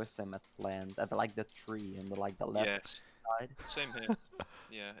was with him at plant at like the tree and the left Yes. side. Same here.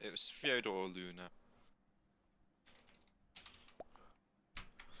 Yeah, it was Fyodor or Luna.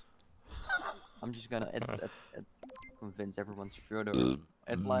 I'm just gonna convince everyone's Fyodor.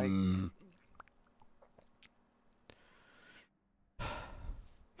 It's like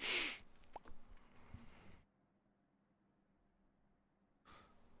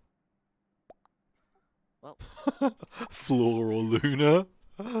Well, Flora or Luna?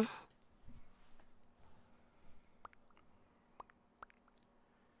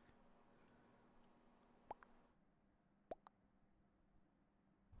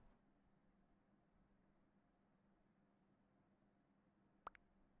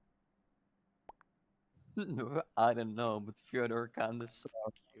 I don't know, but Fyodor kinda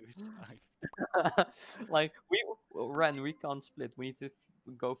cute. like Ren, we can't split. We need to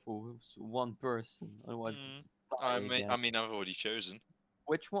go for one person. Otherwise, it's a tie again. I mean, I've already chosen.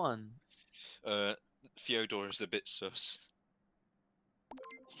 Which one? Fyodor is a bit sus.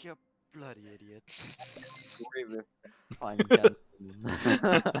 You bloody idiot. Agree with fine gentlemen.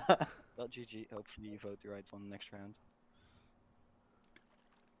 Well, GG. Hopefully you vote the right one next round.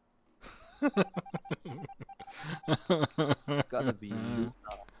 It's gotta be Luna.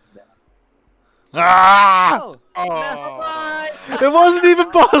 Ah! Oh! Oh! It wasn't even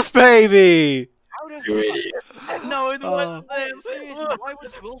Boss Baby! How the You fuck? idiot. No, it Oh. wasn't. Seriously, why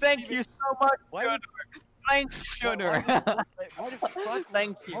would Will Thank Steven- you so much, Why would Thank you, Shooter. why the fuck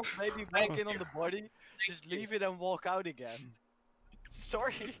Thank you. would maybe walk in on the body, just leave it and walk out again?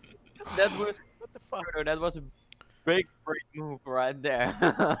 Sorry. That was What the fuck? Shooter, that was a big brain move right there.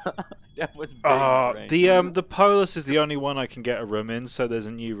 That was big brain. The Polus is the only one I can get a room in, so there's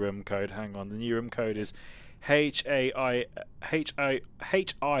a new room code. Hang on, the new room code is HILFWQ.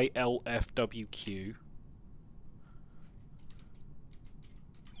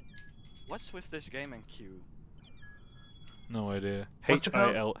 What's with this game and Q? No idea. What's the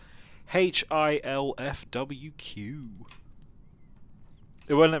code? HILFWQ.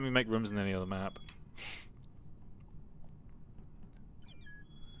 It won't let me make rooms in any other map.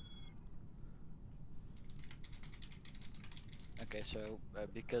 Okay, so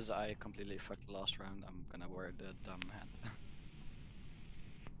because I completely fucked the last round, I'm gonna wear the dumb hat.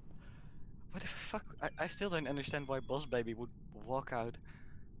 What the fuck? I still don't understand why Boss Baby would walk out.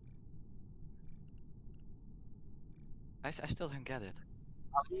 I still don't get it.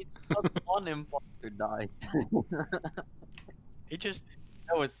 I mean, not one imposter died. He just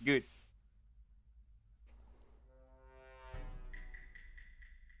That was good.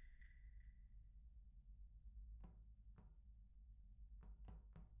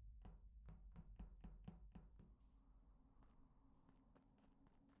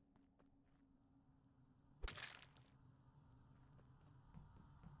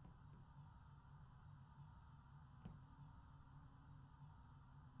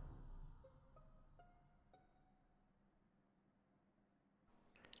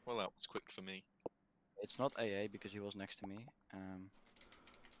 Well, that was quick for me. it's not AA because he was next to me.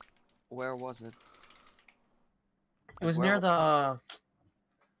 Where was it? It was near the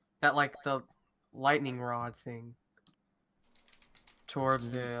that like the lightning rod thing. Towards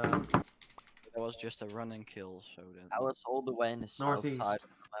the That was just a run and kill, so that I was all the way in the south Northeast. side of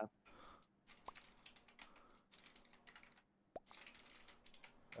the map.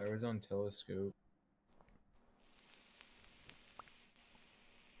 I was on telescope.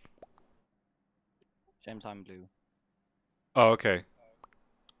 same time blue. Oh, okay.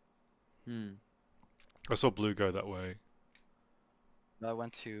 Hmm. I saw Blue go that way. I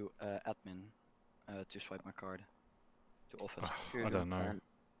went to admin to swipe my card to office. I don't know. Shooter,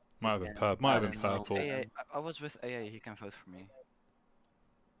 Might have been Yeah, Might have I been don't know. purple. AA, I was with AA. He can vote for me.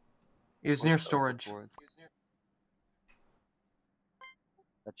 it was near storage.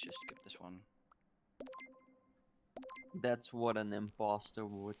 Let's just skip this one. That's what an imposter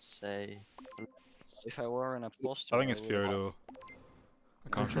would say. If I were an imposter, I think it's would've- Fyodor. I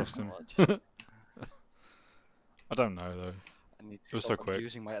can't trust him. Well, I don't know though. I need It to was so stop quick.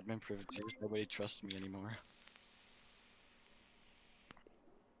 using my admin privileges. Nobody trusts me anymore.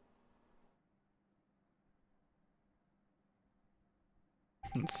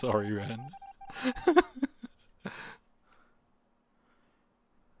 Sorry, Ren.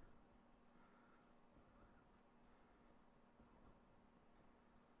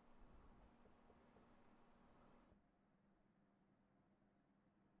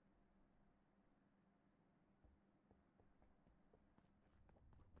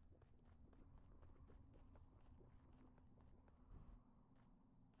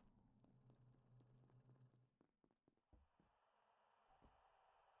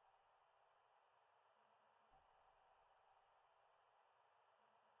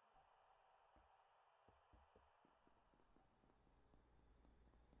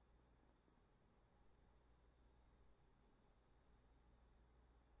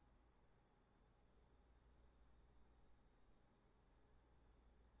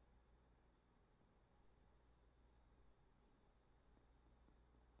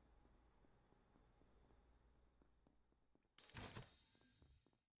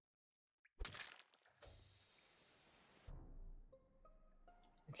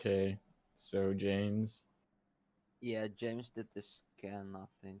 Okay, so James. Yeah, James did the scan, I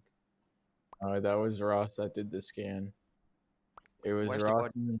think. That was Ross that did the scan. It was Where's the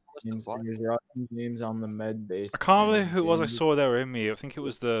Ross body? and Where's the James. It body? was Ross and James on the med base. I can't believe and who it was I James- saw there in me. I think it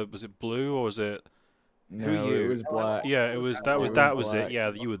was was it Blue or was it? No, Who are you? it was black. Yeah, it was that was It that was was it. black.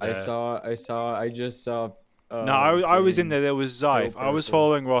 Yeah, you were there. I just saw. No, I was in there. James There was kill Zyfe. I was purple.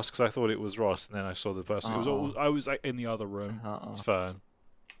 following Ross because I thought it was Ross, and then I saw the person. It was all, Uh-uh. I was like in the other room. It's fine.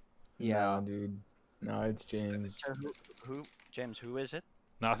 Yeah. No, dude. No, it's James. So who? James, who is it?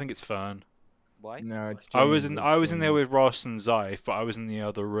 No, I think it's Fern. Why? No, it's I was James, in it's I was in there James. with Ross and Zyfe, but I was in the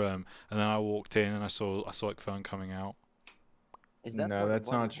other room, and then I walked in and I saw like Fern coming out. Is that No, where the that's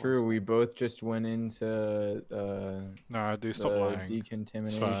body not true. was? We both just went into No, dude, stop the lying.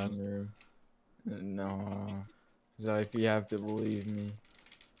 decontamination room. No, Zyfe, you have to believe me.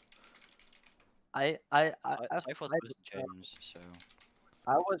 I I thought it was James. So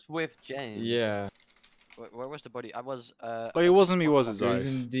I was with James. Yeah. where was the body? I was. Like, it wasn't me, was it, It was Zyfe?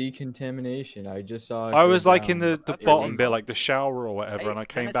 in decontamination. I just saw it I go was like in down. the It bottom was- bit, like the shower or whatever, Hey, and I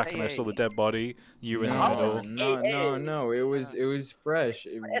came Dennis, back and I hey, saw the hey. dead body. You were in the No, middle. no. It was fresh.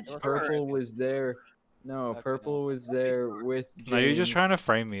 It's Purple was there. No, Okay, Purple was there with James. No, you're just trying to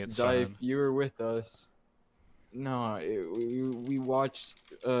frame me. It's Zyfe, fine. you were with us. No, we watched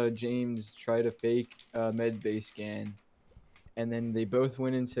James try to fake a medbay scan, and then they both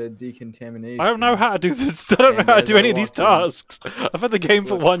went into decontamination. I don't know how to do this. I don't know And how to as do I any of these walked in- tasks. I've had the game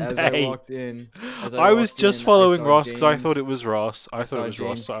for Look, one as day. I walked in, I was just following I saw Ross because I James- thought it was Ross. I thought saw it was Ross,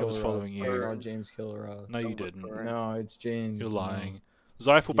 James so I was kill following Ross. I saw you. James kill Ross. No, you didn't. No, it's James. You're no. lying.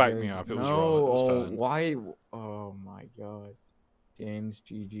 Zyfe will You back me guys- up. It was no, wrong. It was oh, Fern. why? Oh my god. James,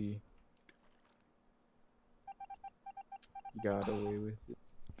 GG. You got away with it.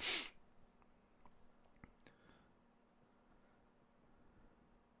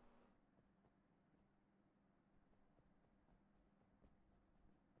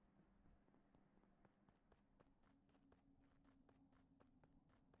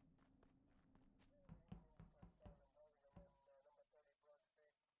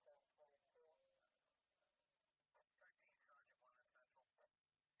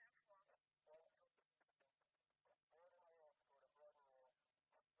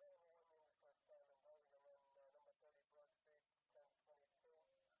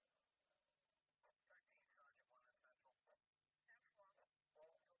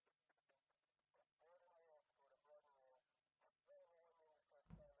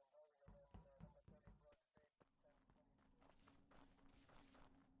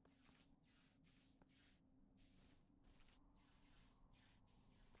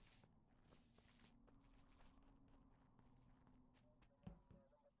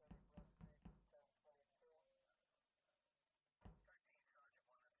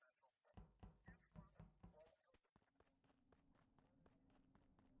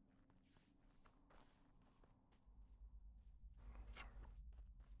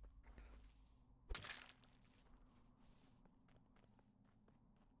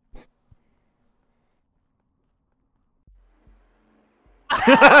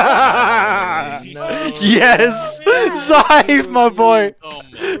 Yes! Zyfe, my boy!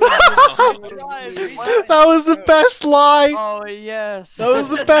 That was the best lie! Oh yes. That was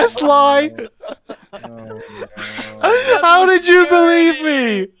the best lie! No. How did you believe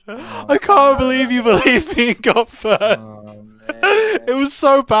me? I can't believe you believed me and got Fern. Oh, man. It was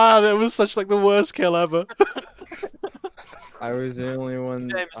so bad. It was such like the worst kill ever. I was the only one.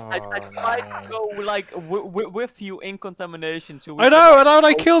 James, I tried to go like with you in contamination. So we I know, and when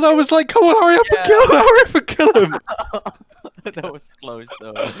I killed, I was like, "Come on, hurry up and kill him! Hurry up and kill him!" That was close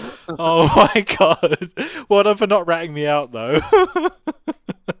though. Oh my god! Well done for not ratting me out, though.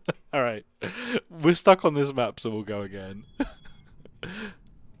 All right, we're stuck on this map, so we'll go again.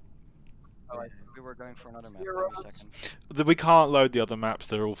 Oh, we were going for another map. Give me a second. We can't load the other maps;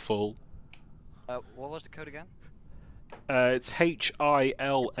 they're all full. What was the code again? It's HILFWQ.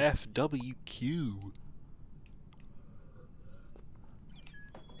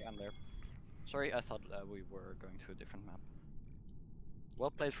 Yeah, I'm there. Sorry, I thought we were going to a different map.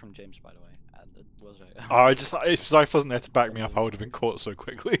 Well played from James, by the way. And it was a. Oh, if Zyfe wasn't there to back me up, I would have been caught so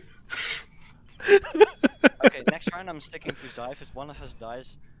quickly. Okay, next round I'm sticking to Zyfe. If one of us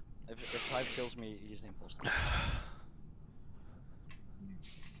dies, if Zyfe kills me, he's the imposter.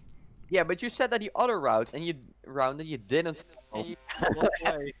 Yeah, but you said that the other route and you didn't. And you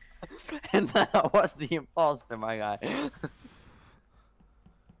And then I was the imposter, my guy.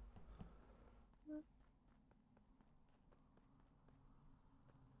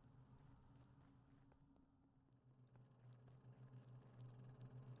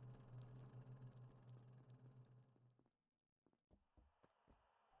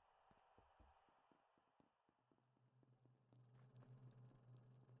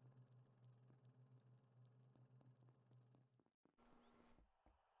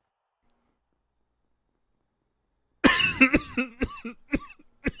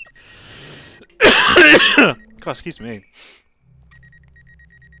 God, excuse me.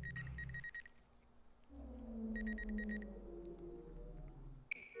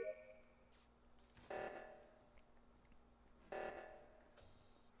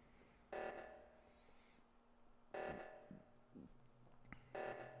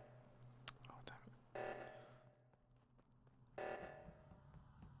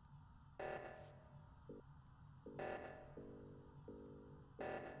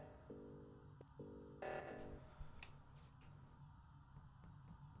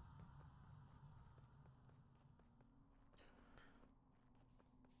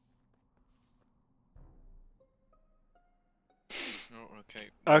 Oh, okay.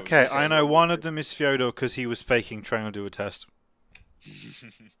 Okay, Moses. I know one of them is Fyodor because he was faking trying to do a test.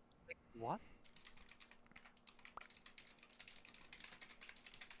 What?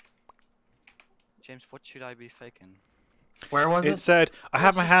 James, what should I be faking? Where was It it? said, I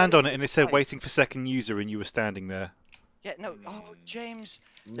had my just hand on it waiting and it for said light. waiting for second user and you were standing there. Yeah, no. Oh, James.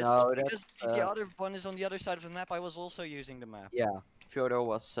 That's No, because that's the other one is on the other side of the map. I was also using the map. yeah. Fyodor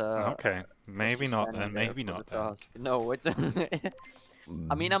was. Okay, maybe just not standing then, there maybe for not the then. task. No, it.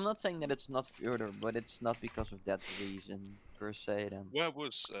 I mean, I'm not saying that it's not Fyodor, but it's not because of that reason per se. Then. Where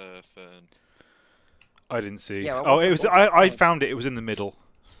was Fern? I didn't see. Yeah, Oh, what it the was. fuck? I found it. It was in the middle,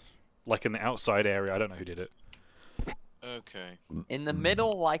 like in the outside area. I don't know who did it. Okay. In the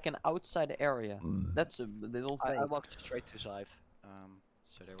middle, like an outside area. That's a little I vague. walked straight to Zyve,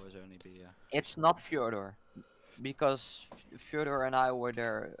 so there was only be. It's not Fyodor, because Fyodor and I were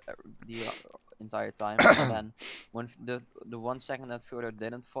there the entire time. And then when the 1 second that Fyodor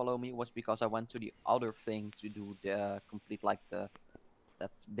didn't follow me was because I went to the other thing to do the complete like that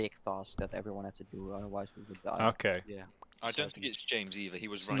big task that everyone had to do. Otherwise we would die. Okay. Yeah. I So don't think it's James either. He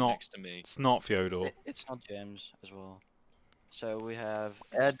was It's right not- next to me. It's not Fyodor. It's not James as well. So we have.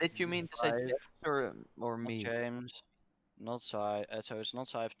 Did you mean to say Zyve, James or not me? James, not Zyve. So it's not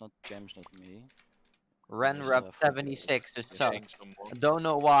Zyve, not James, not me. Ren There's, Rep Fyodor. 76 is Yeah. sucks. James someone. I don't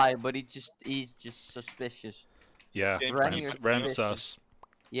know why, but he's just suspicious. Yeah, James Ren, James you're someone. Ren suspicious. sus.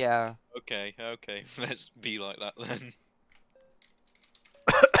 Yeah. Okay, okay. Let's be like that then.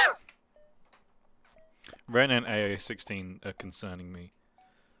 Ren and AA16 are concerning me.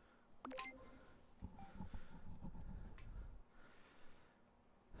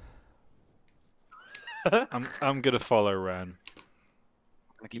 I'm gonna follow Ren. I'm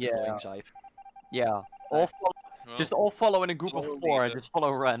gonna keep Yeah. following Zyve. Yeah. All follow, Well, just all follow in a group of follow 4. leader. Just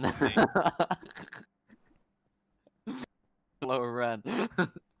follow Ren. Follow Ren.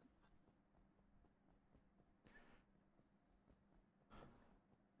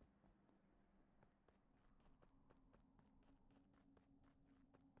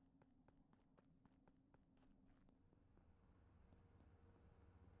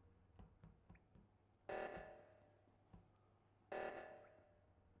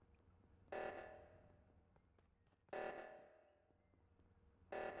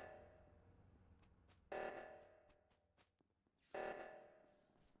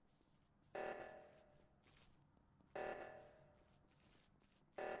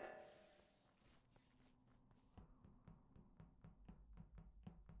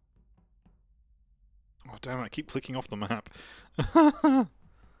 Oh damn! I keep clicking off the map.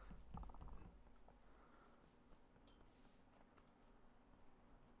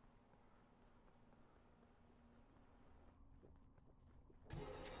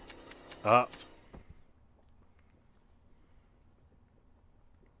 Ah.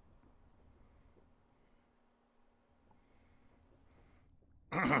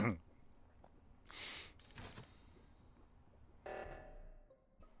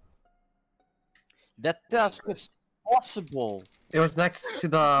 That task is possible. It was next to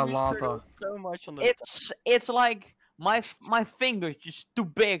the lava. So much on the. It's like my fingers just too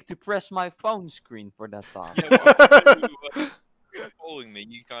big to press my phone screen for that task. Yeah, well, you were following me.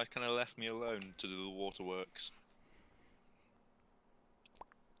 You guys kind of left me alone to do the waterworks.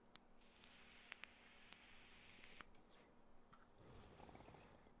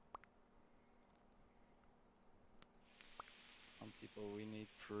 Some people we need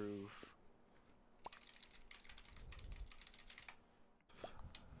proof.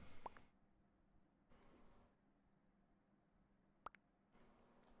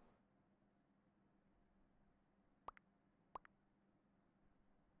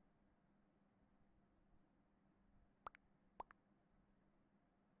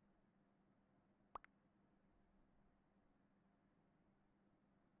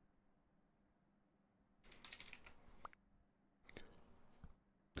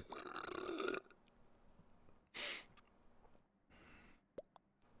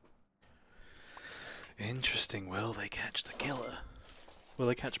 Interesting. Will they catch the killer? Will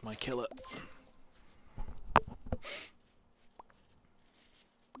they catch my killer?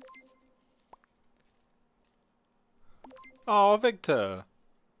 Oh, Victor.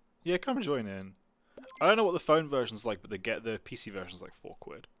 Yeah, come join in. I don't know what the phone version's like, but the PC version's like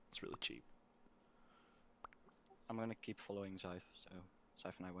 £4. It's really cheap. I'm gonna keep following Zyve, so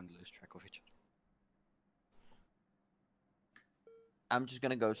Zyve and I won't lose track of each I'm just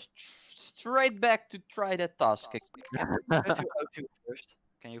gonna go straight back to try that task. other. Go to O2 first.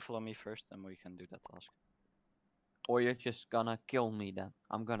 Can you follow me first, then we can do that task. Or you're just gonna kill me then.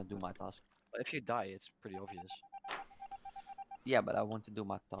 I'm gonna do my task. But if you die, it's pretty obvious. Yeah, but I want to do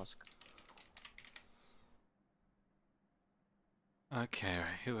my task. Okay,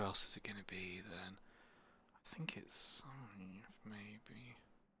 right, who else is it going to be then? I think it's maybe.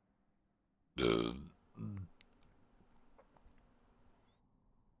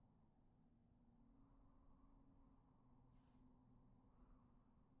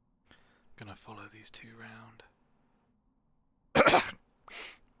 Gonna follow these two round.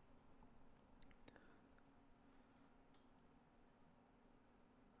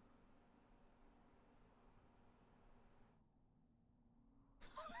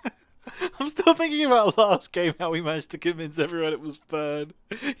 I'm still thinking about last game, how we managed to convince everyone it was Fern.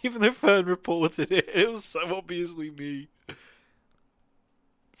 Even though Fern reported it, it was so obviously me.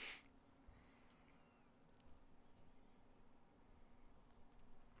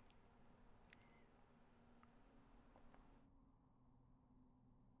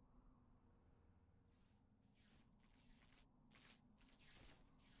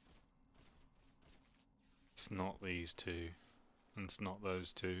 It's not these two. And it's not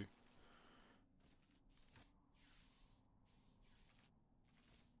those two.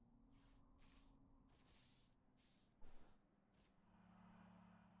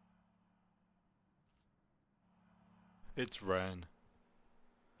 It's Ren.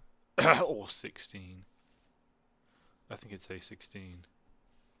 Or 16. I think it's A16.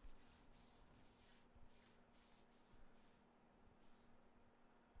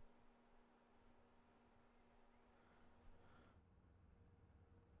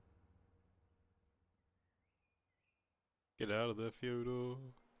 Get out of there, Fyodor.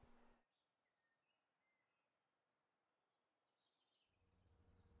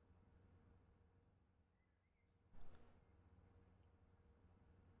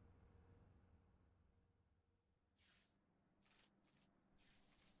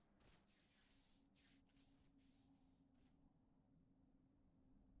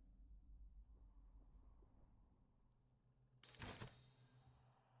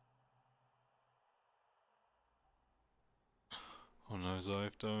 Oh no,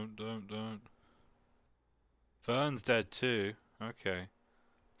 Zyve, don't. Fern's dead too. Okay.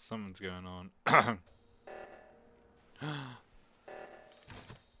 Something's going on. I'm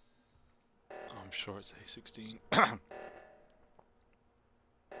sure it's A16.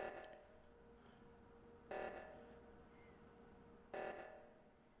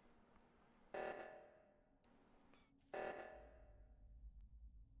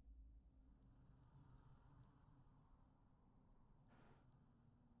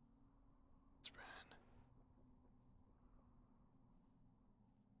 It's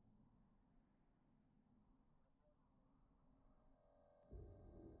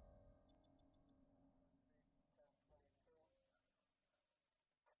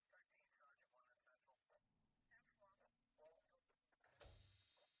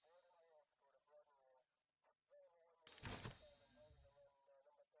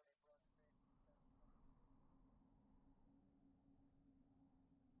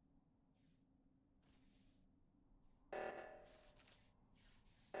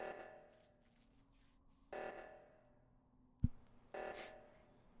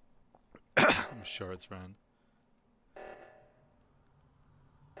Ren. I'm sure it's Ren.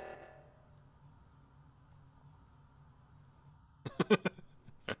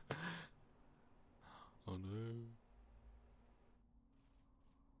 Oh no.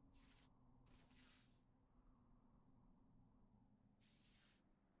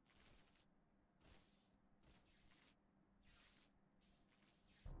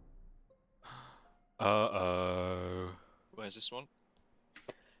 Uh-oh. Where's this one?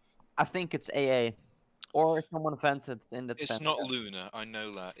 I think it's AA. Or someone vented in the It's vent. not Luna, I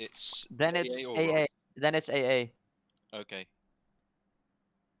know that. It's Then it's AA or AA. Rob? Then it's AA. Okay.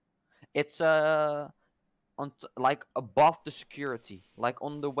 It's like above the security, like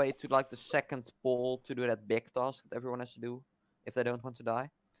on the way to like the second pole to do that big task that everyone has to do if they don't want to die.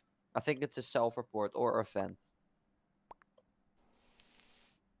 I think it's a self-report or a vent.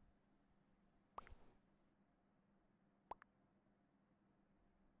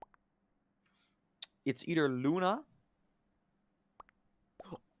 It's either Luna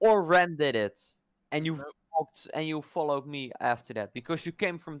or Ren did it, and you walked and you followed me after that because you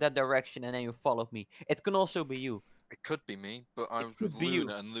came from that direction and then you followed me. It can also be you. It could be me, but I was could with be you.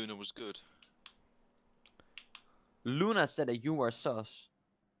 Luna and Luna was good. Luna said that you were sus.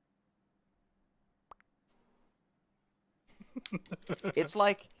 It's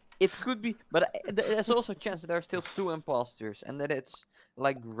like it could be, but there's also a chance that there's still two imposters and that it's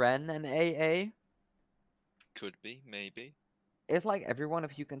like Ren and AA. Could be, maybe. It's like every one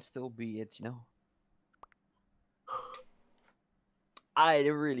of you can still be it, you know. I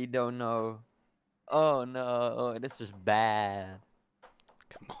really don't know. Oh no, this is bad.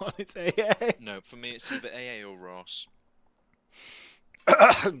 Come on, it's AA. No, for me it's either AA or Ross.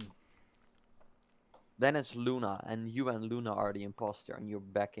 Then it's Luna, and you and Luna are the imposter, and you're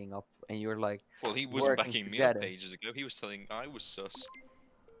backing up, and you're like, Well, he wasn't working backing me up together. ages ago. He was telling I was sus.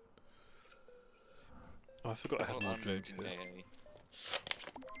 Oh, I forgot I had Well, more I'm drink. voting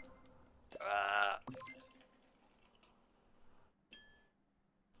AA.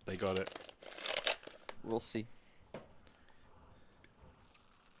 They got it. We'll see.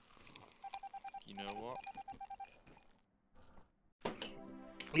 You know what?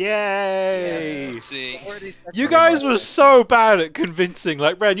 Yay! See, You guys were so bad at convincing.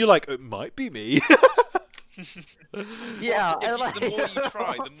 Like, Ren, you're like, it might be me. Yeah, If I you- like. the more you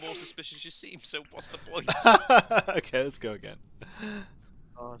try, the more suspicious you seem. So what's the point? Okay, let's go again.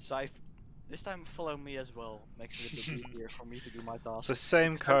 Scythe, this time follow me as well. Makes it a bit easier for me to do my task. So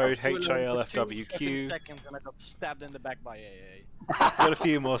same code, HILFWQ. Seconds and I got stabbed in the back by AA. Got a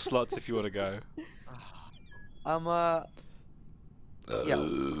few more slots if you want to go. Yeah,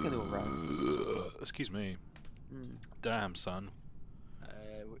 we can do a round. Excuse me. Mm. Damn, son.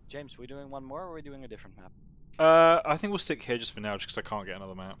 James, we doing one more or are we doing a different map? I think we'll stick here just for now, just because I can't get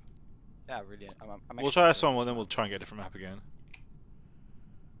another map. Yeah, really. We'll try this one, then we'll try and get a different map again.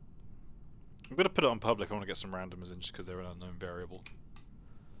 I'm gonna put it on public. I want to get some randomers in just because they're an unknown variable.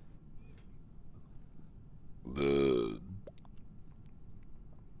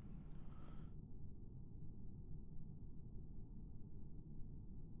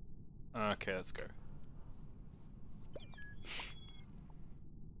 Okay, let's go.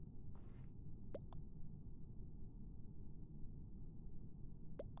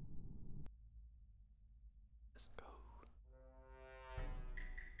 Let's go.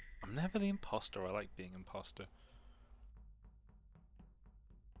 I'm never the imposter. I like being imposter.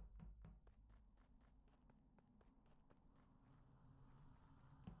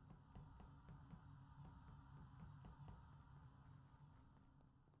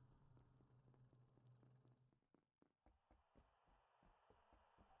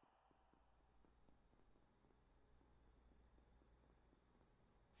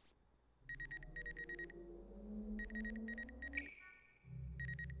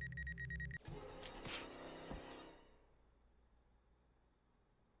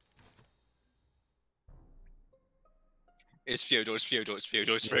 It's Fyodor, it's Fyodor, it's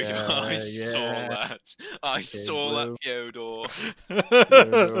Fyodor, it's Fyodor. Yeah, I saw yeah. that. I saw blue. that, Fyodor.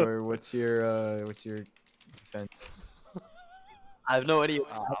 Theodore, what's your defense? I have no idea.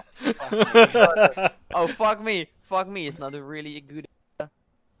 Oh fuck me! Fuck me! It's not a really good.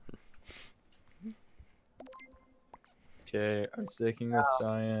 Okay, I'm sticking with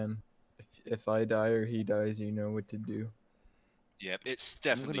Cyan. If I die or he dies, you know what to do. Yep, it's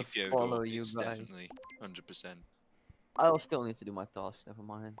definitely gonna Fyodor. follow you It's guys. definitely 100%. I'll still need to do my task. Never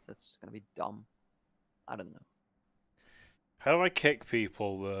mind. That's gonna be dumb. I don't know. How do I kick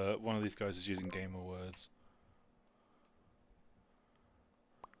people? One of these guys is using gamer words.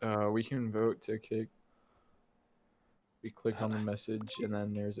 We can vote to kick. We click on the message and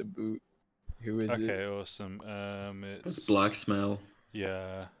then there's a boot. Who is it? Okay, awesome. It's Black Smell.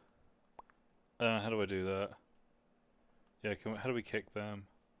 Yeah. How do I do that? Yeah, how do we kick them?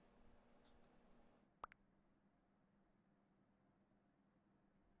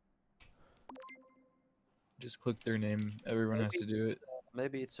 Just click their name. Everyone has to do it.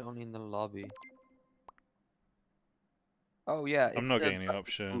 Maybe it's only in the lobby. Oh yeah. I'm it's not the getting the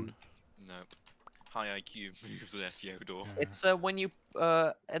option. No. High IQ moves there, Fyodor. It's when you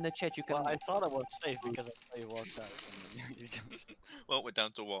in the chat you can. Well, I thought it was safe because I saw you walked out. Well, we're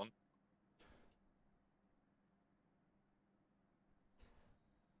down to one.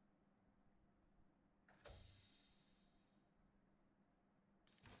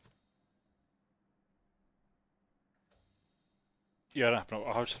 Yeah, I don't have to,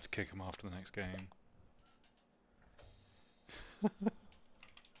 I'll just have to kick him after the next game.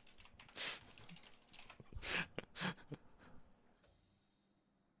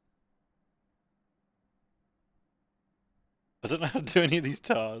 I don't know how to do any of these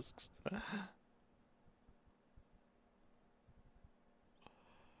tasks.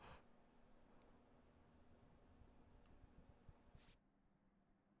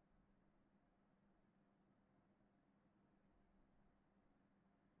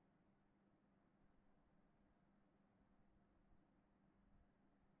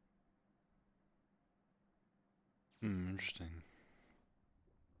 Interesting.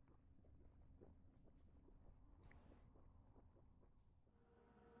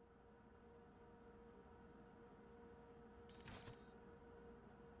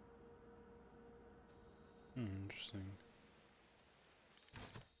 Interesting.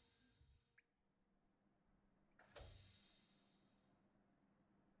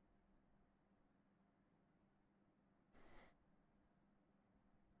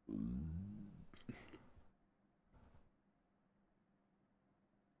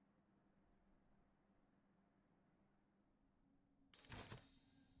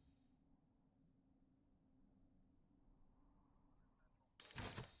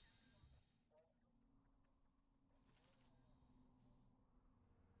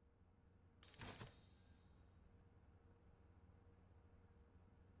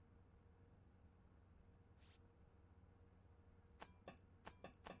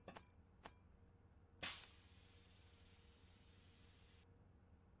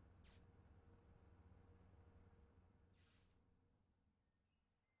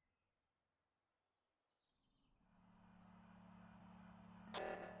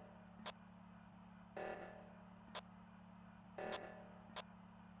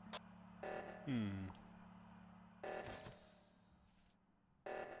 Hmm.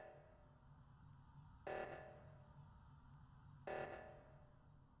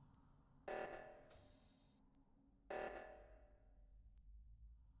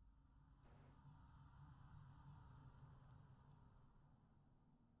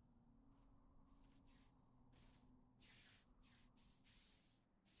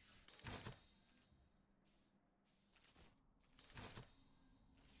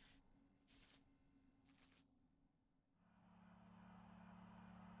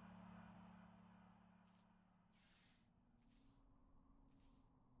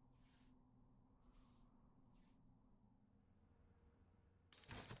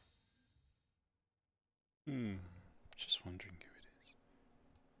 Hmm. Just wondering who it is.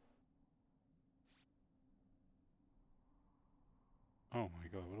 Oh my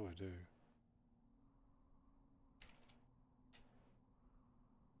god, what do I do?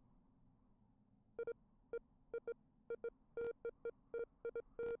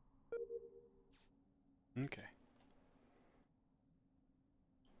 Okay.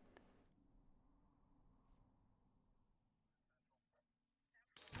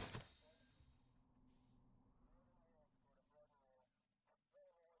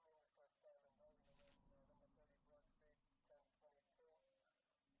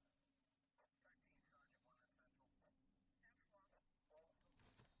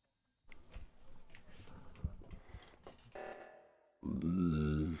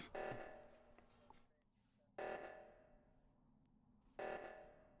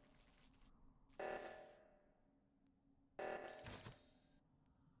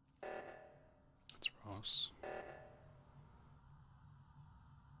 That's Ross.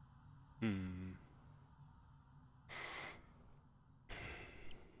 Hmm.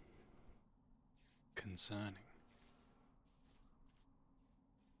 Concerning.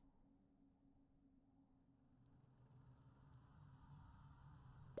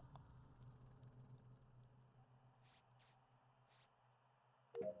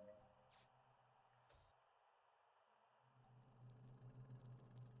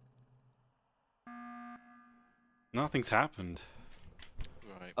 Nothing's happened.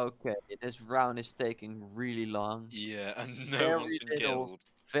 Right. Okay, this round is taking really long. Yeah, and no one's been killed.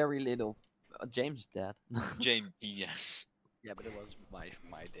 Very little. James is dead. James, yes. Yeah, but it was my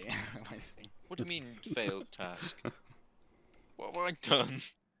day, my thing. What do you mean failed task? What have I done?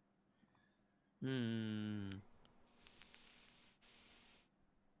 Hmm.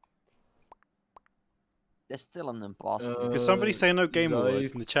 There's still an imposter. Could somebody say no game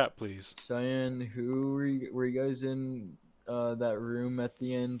words Zyph, in the chat, please? Cyan, who were you guys in that room at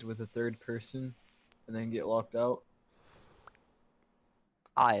the end with a third person and then get locked out?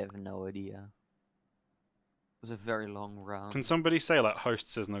 I have no idea. It was a very long round. Can somebody say like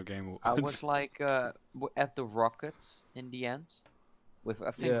host says no game words? I was like at the Rockets in the end, with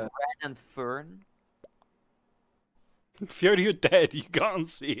I think Yeah. Ren and Fern. Fiona, you're dead. You can't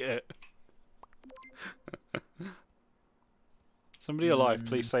see it. Somebody alive,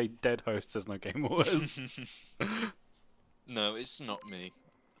 please say dead host says no game words. No, it's not me.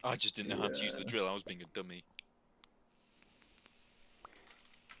 I just didn't know how to use the drill. I was being a dummy.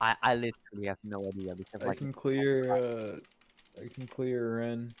 I literally have no idea because I can clear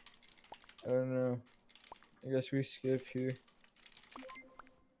Ren. I don't know. I guess we skip here.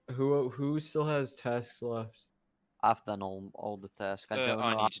 Who still has tasks left? I've done all the tasks. I don't know.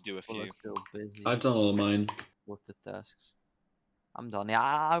 I need to do a people are few. still busy I've done all of mine. with the tasks. I'm done. Yeah,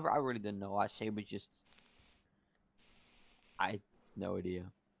 I really didn't know. I say we just. I no idea.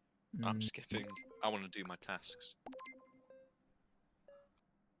 I'm skipping. I want to do my tasks.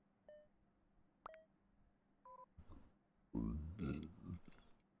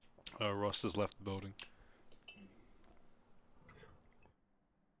 Ross has left the building.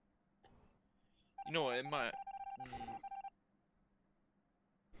 You know what? It might.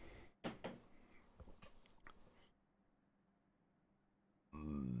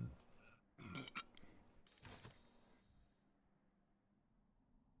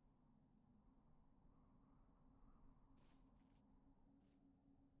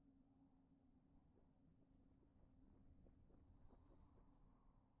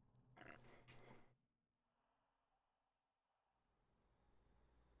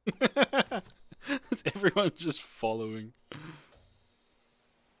 Is everyone just following?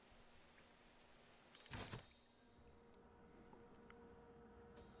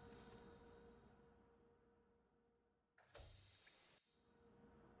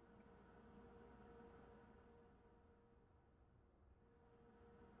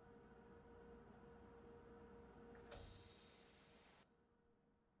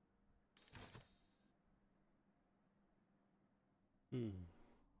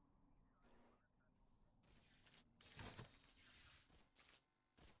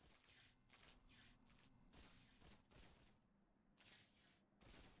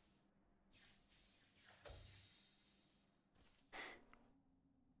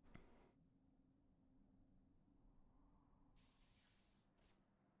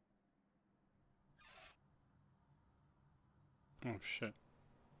 Oh shit.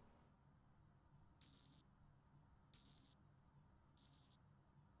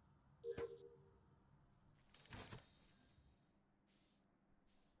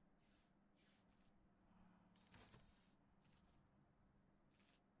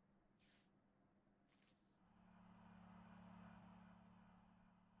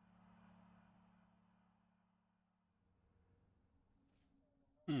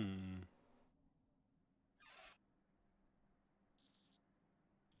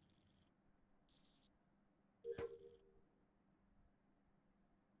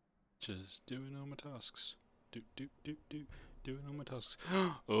 Just doing all my tasks. Doing all my tasks.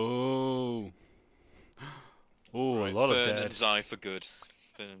 Oh. Oh, Right, a lot Fern of dead. and Zai for good.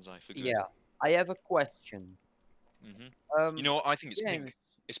 Fern and Zai for good. Yeah, I have a question. You know what? I think it's James, pink.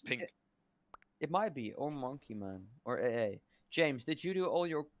 It's pink. It might be, or Monkey Man, or AA. James, did you do all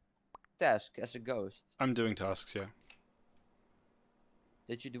your tasks as a ghost? I'm doing tasks, yeah.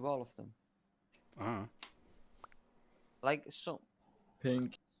 Did you do all of them? Like, so...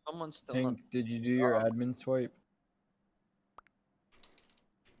 Pink. Someone's still Pink, not... did you do your admin swipe?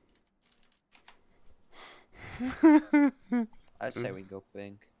 I say we go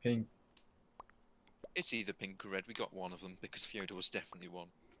pink. Pink. It's either pink or red. We got one of them because Fiona was definitely one.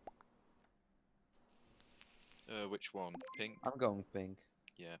 Which one? Pink? I'm going pink.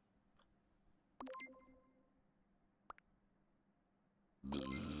 Yeah.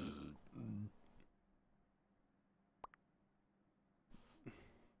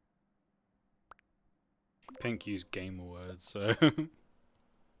 Pink used gamer words, so...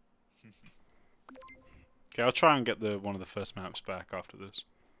 Okay, I'll try and get one of the first maps back after this.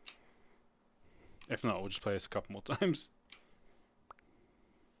 If not, we'll just play this a couple more times.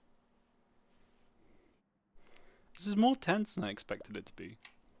 This is more tense than I expected it to be.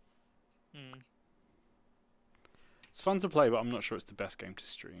 It's fun to play, but I'm not sure it's the best game to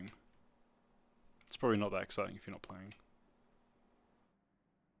stream. It's probably not that exciting if you're not playing.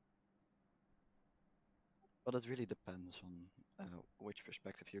 But it really depends on which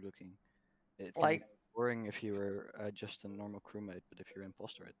perspective you're looking. It can Like- be boring if you were just a normal crewmate, but if you're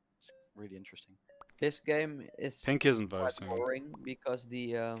imposter, it's really interesting. This game is Pink isn't quite voting. boring because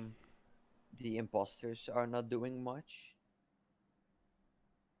the imposters are not doing much.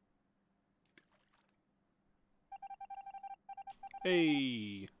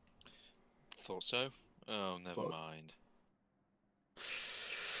 Hey! Thought so. Oh, never mind.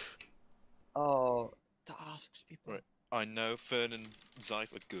 Oh, tasks, people. Right. I know Fern and Zai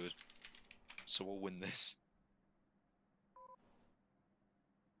are good, so we'll win this.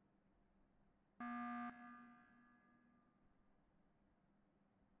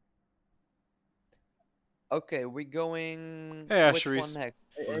 Okay, we're going. Hey, Which one Asheries. next?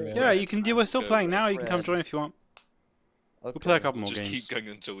 Yeah, you can. We're still Go playing now. red. You can come Red. join if you want. Okay. We'll play a couple We'll more just games. keep going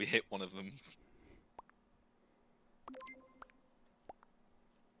until we hit one of them.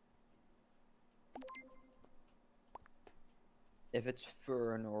 If it's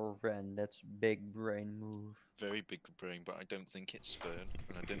Fern or Ren, that's big brain move. Very big brain, but I don't think it's Fern,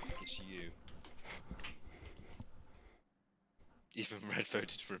 and I don't think it's you. Even Red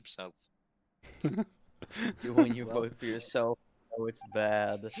voted for himself. When you vote for yourself, oh, it's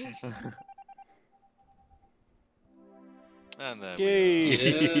bad. And there we are.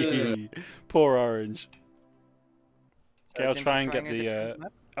 Yay! Poor Orange. Okay, I'll James, try you're and get trying a the. different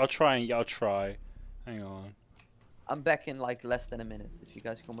map? I'll try. Hang on. I'm back in like less than a minute. If you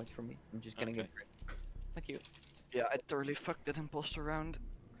guys can wait for me, I'm just getting Okay. a. Thank you. Yeah, I thoroughly fucked that imposter round.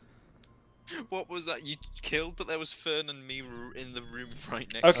 What was that you killed? But there was Fern and me in the room right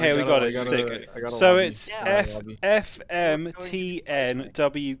next. Okay, to we you. got it. Sick. So it's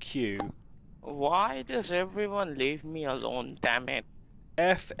FMTNWQ. Why does everyone leave me alone? Damn it.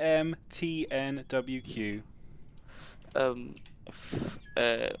 FMTNWQ.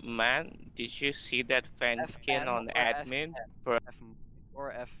 Man, did you see that fan skin on admin?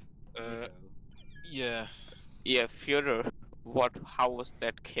 Or F. Yeah. Yeah, Führer. How was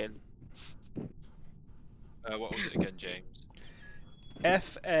that kill? What was it again, James?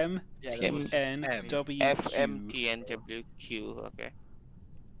 FMTNWQ. FMTNWQ. Okay.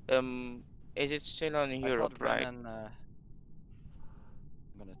 Is it still on Europe, right?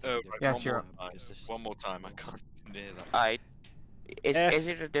 Yes, Europe. One more time. I can't hear that. Alright. Is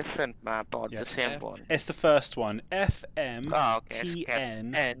it a different map or the same one? It's the first one.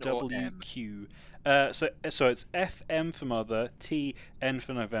 FMTNWQ. So it's FM for mother, T, N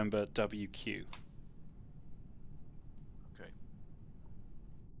for November, WQ. Okay.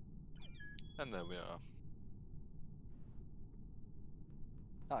 And there we are.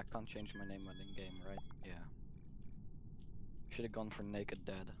 Ah, I can't change my name in game, right? Yeah. Should have gone for Naked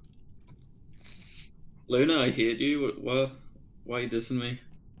Dad. Luna, I hate you. Why are you dissing me?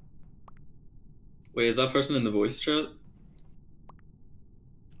 Wait, is that person in the voice chat?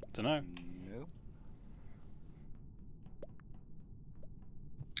 Dunno. No.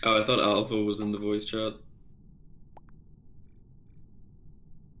 Oh, I thought Alpha was in the voice chat.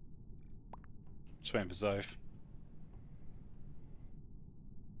 Just waiting for Zoph.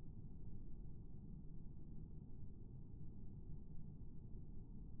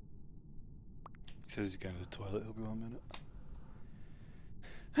 He says he's going to the toilet. He'll be 1 minute.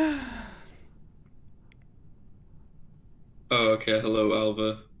 Oh, okay. Hello,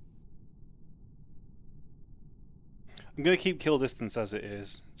 Alva. I'm going to keep kill distance as it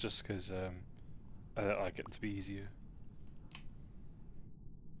is, just because I like it to be easier.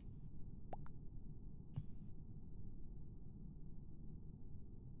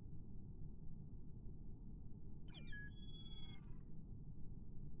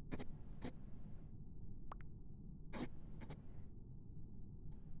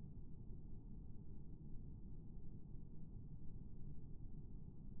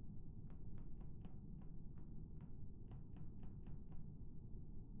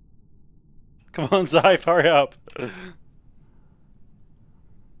 Come on, Zyph, hurry up! Oh,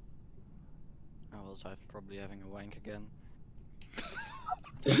 well, Zyph's probably having a wank again.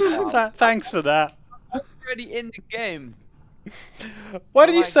 Thanks for that. I'm already in the game. Why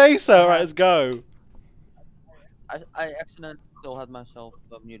did you say so? Right, let's go. I accidentally still had myself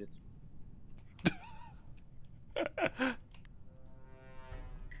muted. Okay,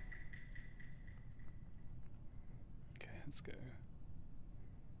 let's go.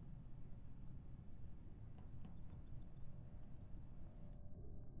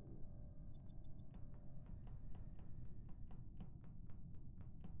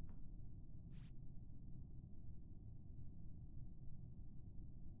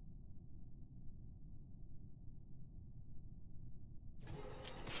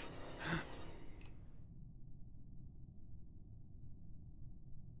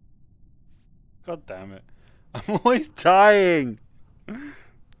 God damn it. I'm always dying! I'm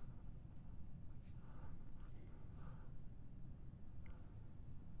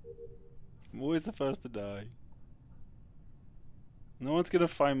always the first to die. No one's gonna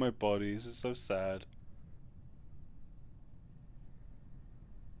find my body. This is so sad.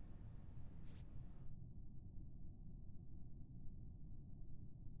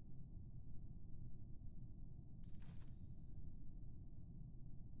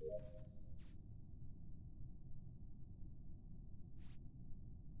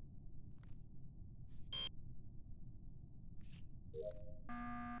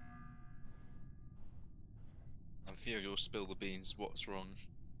 I'm fearing you'll spill the beans. What's wrong?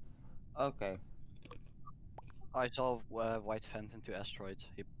 Okay. I saw White vent into asteroids.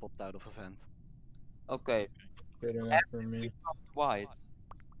 He popped out of a vent. Okay. Good enough for me. White.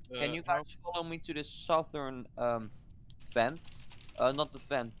 Can you guys follow me to the southern vent? Not the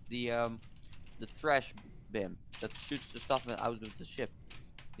vent. The trash bin that shoots the stuff out of the ship.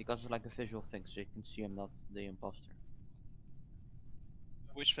 Because it's like a visual thing, so you can see I'm not the imposter.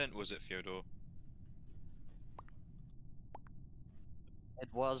 Which vent was it, Fyodor? It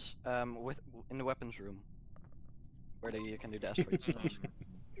was in the weapons room. where you can do the asteroids.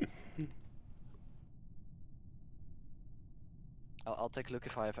 I'll take a look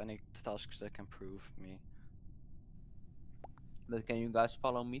if I have any tasks that can prove me. But can you guys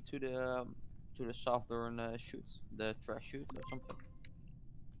follow me to the southern shoot, the trash shoot or something?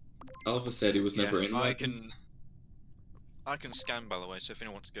 Alva said he was Yeah, never in I weapons. I can scan, by the way, so if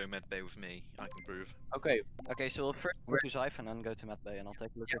anyone wants to go med bay with me, I can prove. Okay. Okay, so we'll first go to Zyph and then go to Medbay, and I'll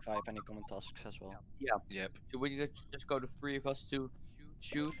take a look if I have any common tasks as well. Yeah. Yep. Should we just go the three of us to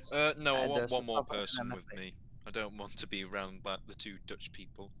shoot? No, I and want one more southern and person then with Medbay? me. I don't want to be around like the two Dutch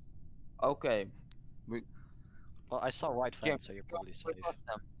people. Okay. Well, I saw right James, fence, so you're probably wait, safe.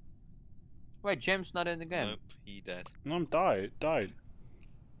 Wait, James not in the game. Nope, he dead. No, I'm died.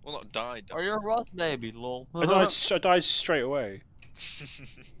 Well, not died. Are you a Ross baby, lol? I died straight away.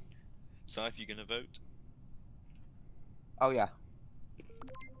 So if you're gonna vote? Oh yeah.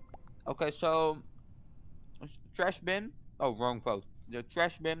 Okay, so trash bin. Oh, wrong vote. The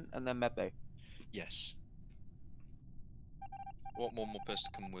trash bin and then map day. Yes. Want one more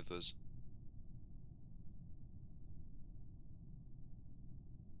person to come with us?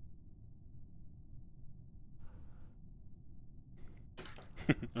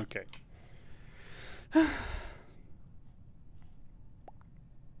 Okay.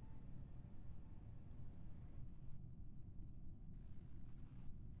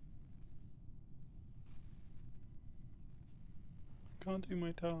 Can't do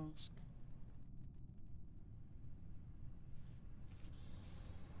my task.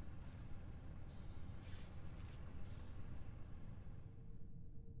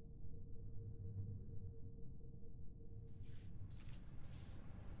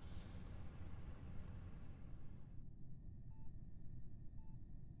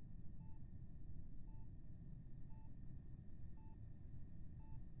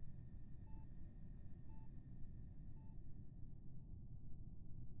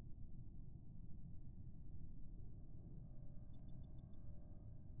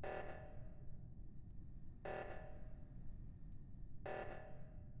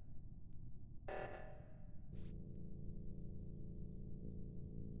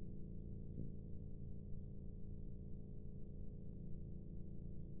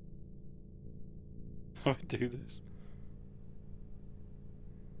 How do I do this?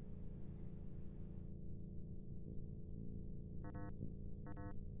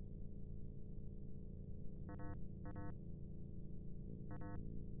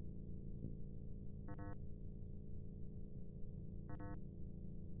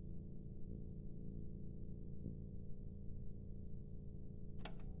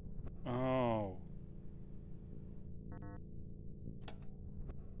 Oh.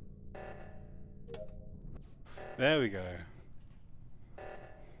 There we go.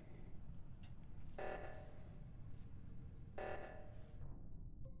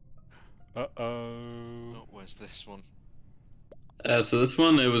 Uh-oh. Oh, where's this one? So this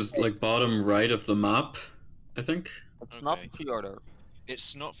one, it was like bottom right of the map, I think. It's not Fjorder.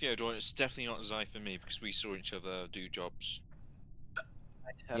 It's not Fyodor, it's definitely not Zai for me, because we saw each other do jobs.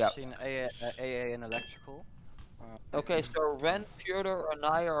 I have seen AA in electrical. Okay, so Ren, Fjorder, and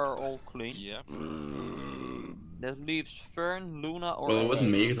I are all clean. Yeah. That leaves Fern, Luna, or. Well, it wasn't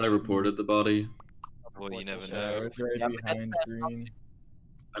me because I reported the body. Well, you never I know. was right behind green.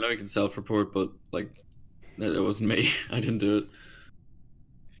 I know you can self-report, but like, it wasn't me. I didn't do it.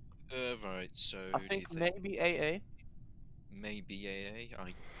 Right, so I who think do you think? maybe AA. Maybe AA?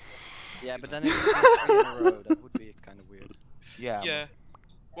 Yeah, but then it's 3 in a row. That would be kind of weird. Yeah. Yeah.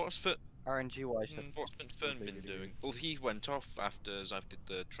 What's RNG wise? What's Fern been doing? Well, he went off after Zav did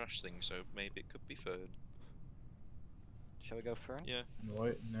the trash thing, so maybe it could be Fern. Shall we go Fern? Yeah.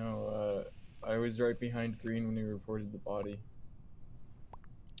 What? No, I was right behind green when he reported the body.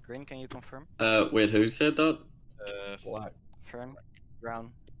 Green, can you confirm? Wait, who said that? Black. Fern?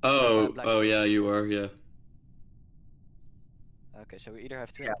 Brown? Oh, Black. oh yeah, you were, yeah. Okay, so we either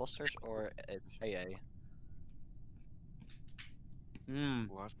have two imposters or it's AA.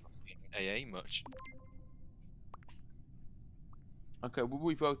 Well, I've not seen AA much. Okay, what are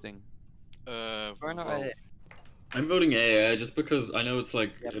we voting? Well, I'm voting AA just because I know it's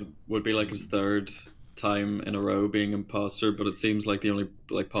like it would be like his third time in a row being imposter, but it seems like the only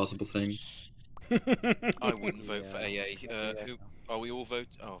like possible thing. I wouldn't vote for AA. Who are we all vote?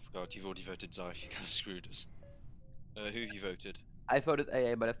 Oh god, you've already voted Zai. You kind of screwed us. Who have you voted? I voted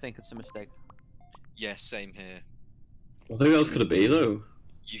AA, but I think it's a mistake. Yeah, same here. Well, who else could it be though?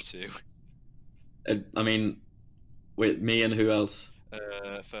 You two. I mean, wait, me and who else?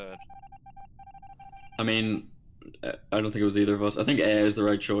 Fern. I mean, I don't think it was either of us. I think AA is the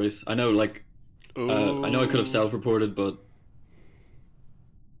right choice. I know, like, I know I could have self-reported, but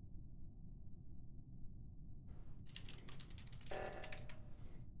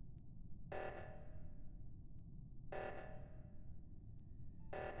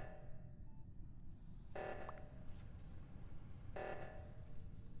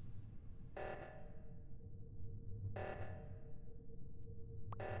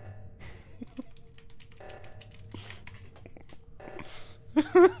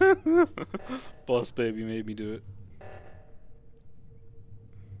Boss baby made me do it.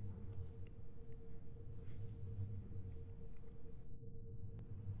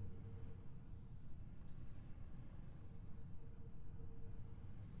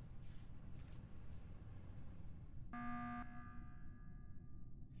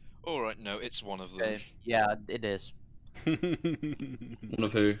 Alright, no, it's one of them. Okay. Yeah, it is. one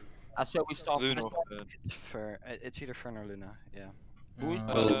of who? So we start. Luna or Fern? It's either Fern or Luna. Yeah. Who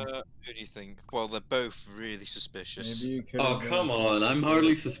do you think? Well, they're both really suspicious. Maybe you could. Oh come on! I'm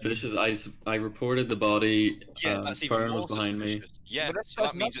hardly suspicious. I reported the body. Yeah, that's even Fern more was behind me. suspicious. Yeah, But so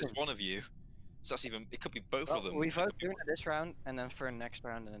that means nothing. it's one of you. So that's even. It could be both of them. We It vote could be Luna this round, and then Fern next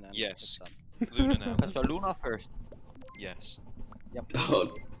round, and then Yes. it's done. Luna now. So Luna first. Yes. Yep.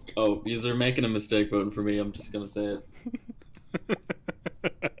 Oh, you're making a mistake voting for me. I'm just gonna say it.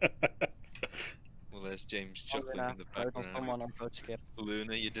 Well, there's James Oh, chuckling Luna, in the vote on background. someone or vote skip.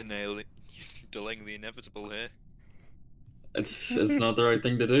 Luna, you're delaying the inevitable here. It's not the right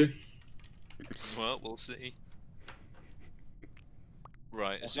thing to do. Well, we'll see.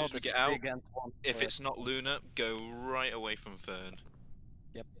 Right, as It's soon not, as we it's get three out, against one if for- it's not Luna, go right away from Fern.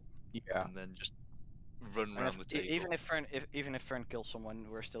 Yep. Yeah. And then just run And around the table. even if Fern kills someone,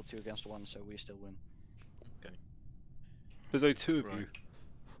 we're still 2 against 1, so we still win. Okay. There's only 2 of Right. you.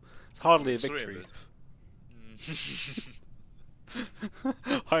 It's hardly a There's 3 of victory. us.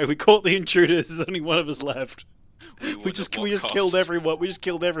 Hi, we caught the intruders. There's only one of us left. We We would just at what killed cost? everyone. We just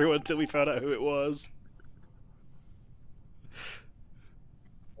killed everyone until we found out who it was.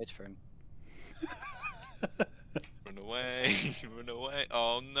 It's Fern. Run away, run away.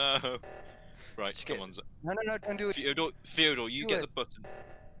 Oh no. Right, Skip. come on. No, don't do it. Theodore, you Do get it. the button.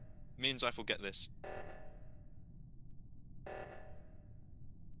 Me and Zyph will get this.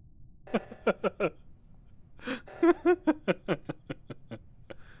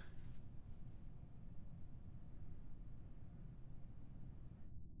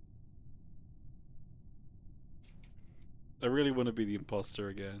 I really want to be the imposter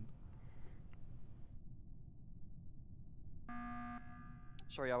again.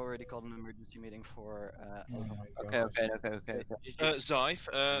 Sorry, I already called an emergency meeting for. Okay. Zyph,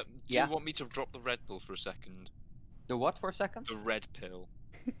 do Yeah? you want me to drop the red pill for a second? The what for a second? The red pill.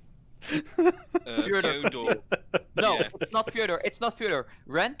 Fyodor. Fyodor. No, Yeah. it's not Fyodor. It's not Fyodor.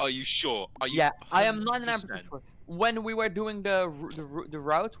 Ren? Are you sure? Are you Yeah, I am 99% 100%? sure. When we were doing the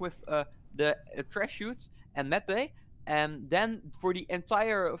route with the trash chute and medbay, and then for the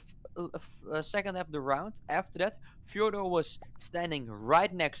entire second half of the round, after that, Fyodor was standing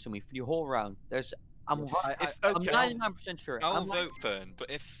right next to me for the whole round. I'm Okay, 99% sure. I'll I'm vote Fern,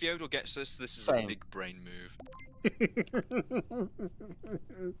 but if Fyodor gets this, this is Same. a big brain move.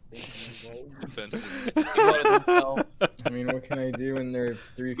 Fern doesn't. I mean, what can I do when there are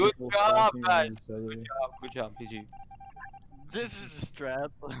 3 Good people job, talking guys. to each other? Good job, PG. This is a strat.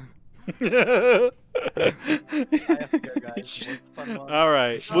 All have to go, guys. Fun one.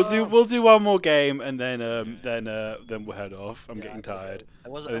 right, we'll do one more game and then we'll head off. I'm getting tired. It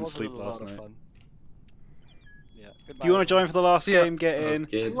was, I it didn't was sleep a lot last of night. fun. Yeah. Do you want to join for the last game? Get in.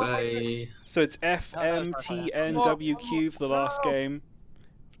 Okay, bye. So it's FMTNWQ for the last game.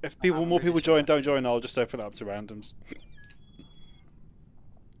 If more people join, don't join. I'll just open it up to randoms.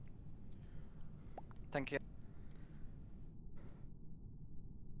 Thank you.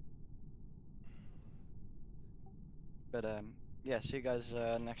 But yeah, see you guys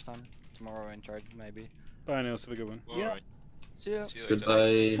next time. Tomorrow in charge, maybe. Bye, Niels. Have a good one. Yeah. Alright. See you. See you later.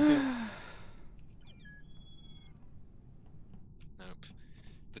 Goodbye. Nope.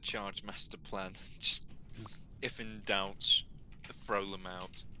 The charge master plan. Just, if in doubt, throw them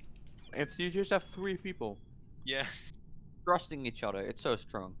out. If you just have 3 people Yeah. trusting each other, it's so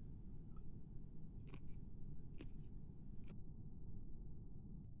strong.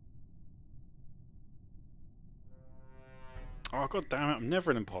 Oh god damn it! I'm never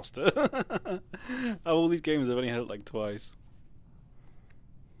an imposter. All these games I've only had it like twice.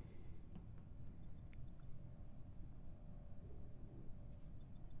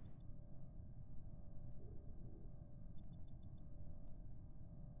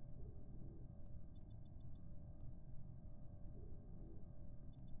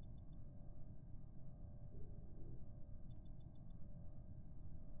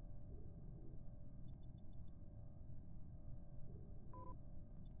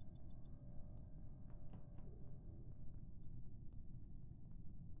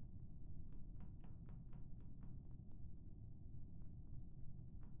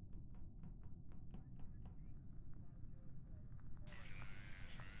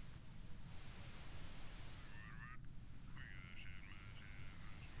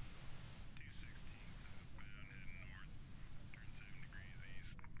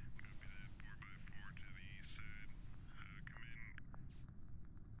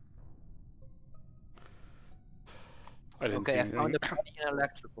 I didn't see Okay, I anything. found a body in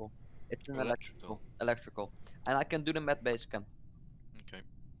electrical. It's an electrical. And I can do the med base scan. Okay.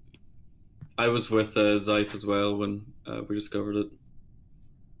 I was with Zyph as well when we discovered it.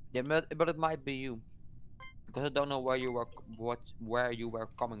 Yeah, but it might be you. Because I don't know where you were, where you were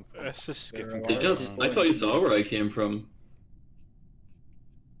coming from. Let's just skip There and are go. I thought you saw where I came from.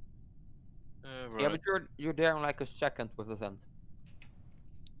 Right. Yeah, but you're there in like a second with the vent.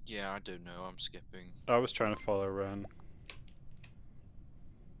 Yeah, I don't know. I'm skipping. I was trying to follow Ren.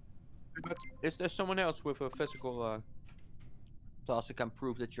 But is there someone else with a physical task that can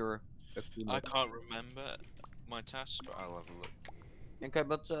prove that you're a I crewmate? can't remember my task, but I'll have a look. Okay,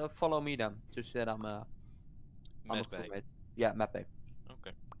 but follow me then to say that I'm a Medbay. crewmate. Yeah, Mappe.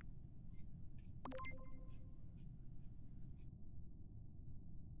 Okay.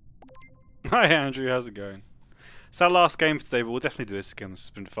 Hi Andrew, how's it going? It's our last game for today, but we'll definitely do this again. This has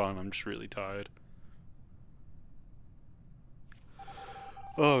been fun. I'm just really tired.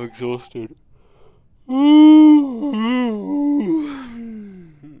 Oh, I'm exhausted.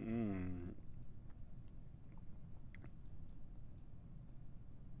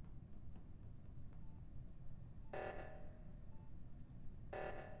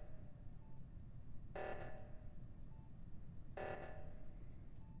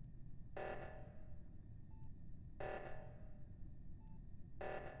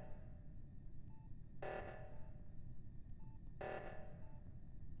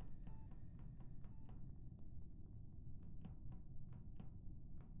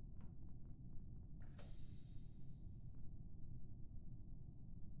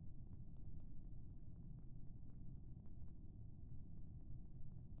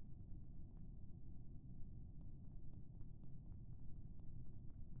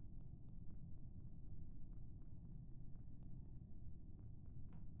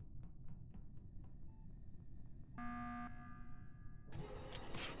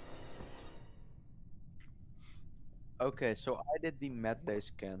 Okay, so I did the med base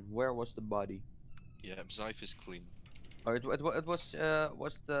scan. Where was the body? Yeah, Zyph is clean. Oh, it was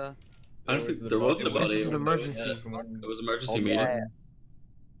the. I don't think there wasn't a body. This is an It emergency. was emergency Oh, meeting. yeah.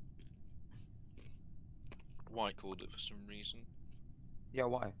 White called it for some reason. Yeah,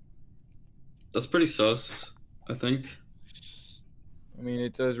 why? That's pretty sus, I think. I mean,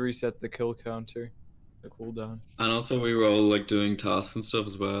 it does reset the kill counter, the cooldown. And also we were all like doing tasks and stuff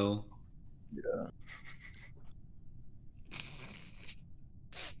as well. Yeah.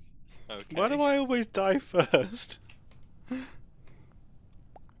 Okay. Why do I always die first?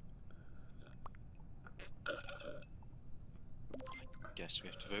 Guess we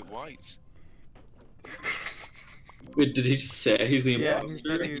have to vote white. Wait, did he just say he's the Yeah, imposter? he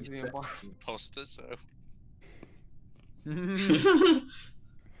said he was the imposter. Imposter, so.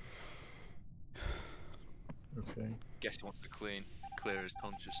 Okay. Guess he wants to clear his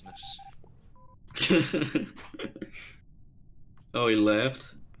consciousness. Oh, he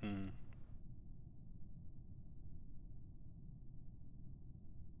left? Hmm.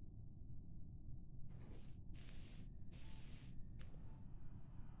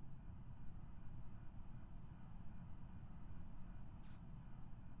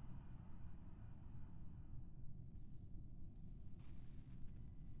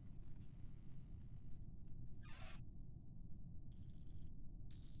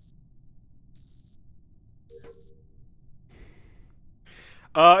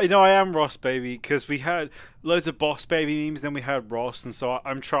 I am Ross Baby because we had loads of Boss Baby memes, then we had Ross, and so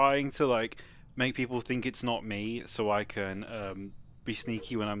I'm trying to like make people think it's not me, so I can be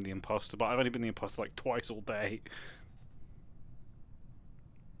sneaky when I'm the imposter. But I've only been the imposter like twice all day.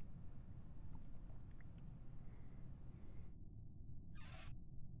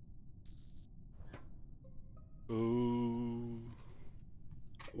 Ooh,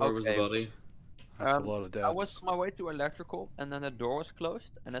 Where was the body? that's a lot of deaths. I was on my way to electrical, and then the door was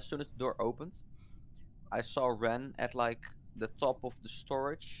closed. And as soon as the door opened, I saw Ren at like the top of the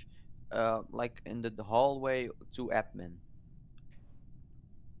storage, like in the hallway to admin.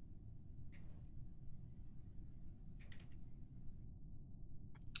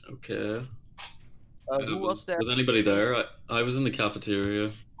 Okay. Who was there? Was anybody there? I was in the cafeteria.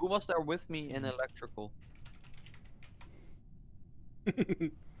 Who was there with me in electrical?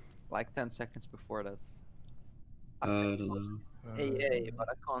 Like 10 seconds before that. I don't know. AA, but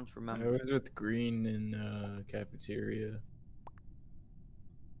I can't I remember. was with Green in cafeteria.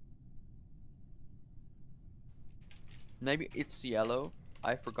 Maybe it's yellow.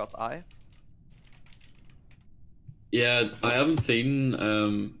 I forgot I. Yeah, I haven't seen.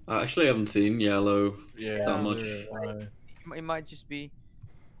 I actually haven't seen Yellow Yeah, that much. It might just be.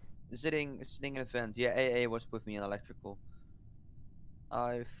 sitting in a vent. Yeah, AA was with me in electrical.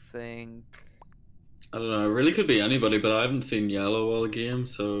 I think. I don't know. It really could be anybody, but I haven't seen Yellow all game,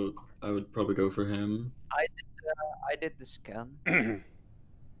 so I would probably go for him. I did the scan.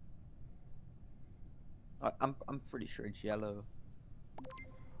 I'm pretty sure it's yellow.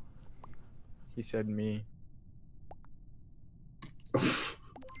 He said me.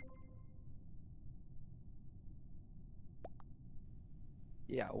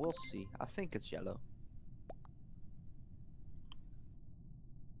 Yeah, we'll see. I think it's yellow.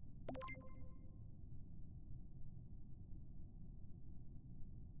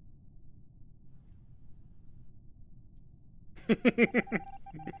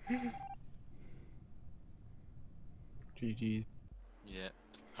 GG's. Yeah.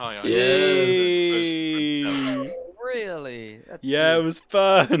 Hi, I Yes. Really? That's Yeah, good. it was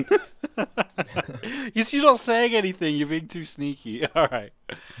fun. You're not saying anything. You're being too sneaky. All right.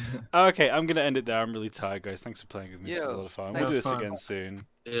 Okay, I'm gonna end it there. I'm really tired, guys. Thanks for playing with me. This was a lot of fun. We'll do this again soon.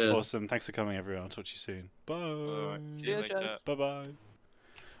 Yeah. Awesome. Thanks for coming, everyone. I'll talk to you soon. Bye. Alright, see you later. Bye bye.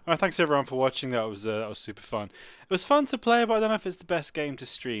 Alright, thanks everyone for watching. That was super fun. It was fun to play, but I don't know if it's the best game to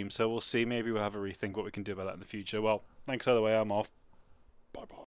stream. So we'll see. Maybe we'll have a rethink what we can do about that in the future. Well, thanks either way. I'm off. Bye bye.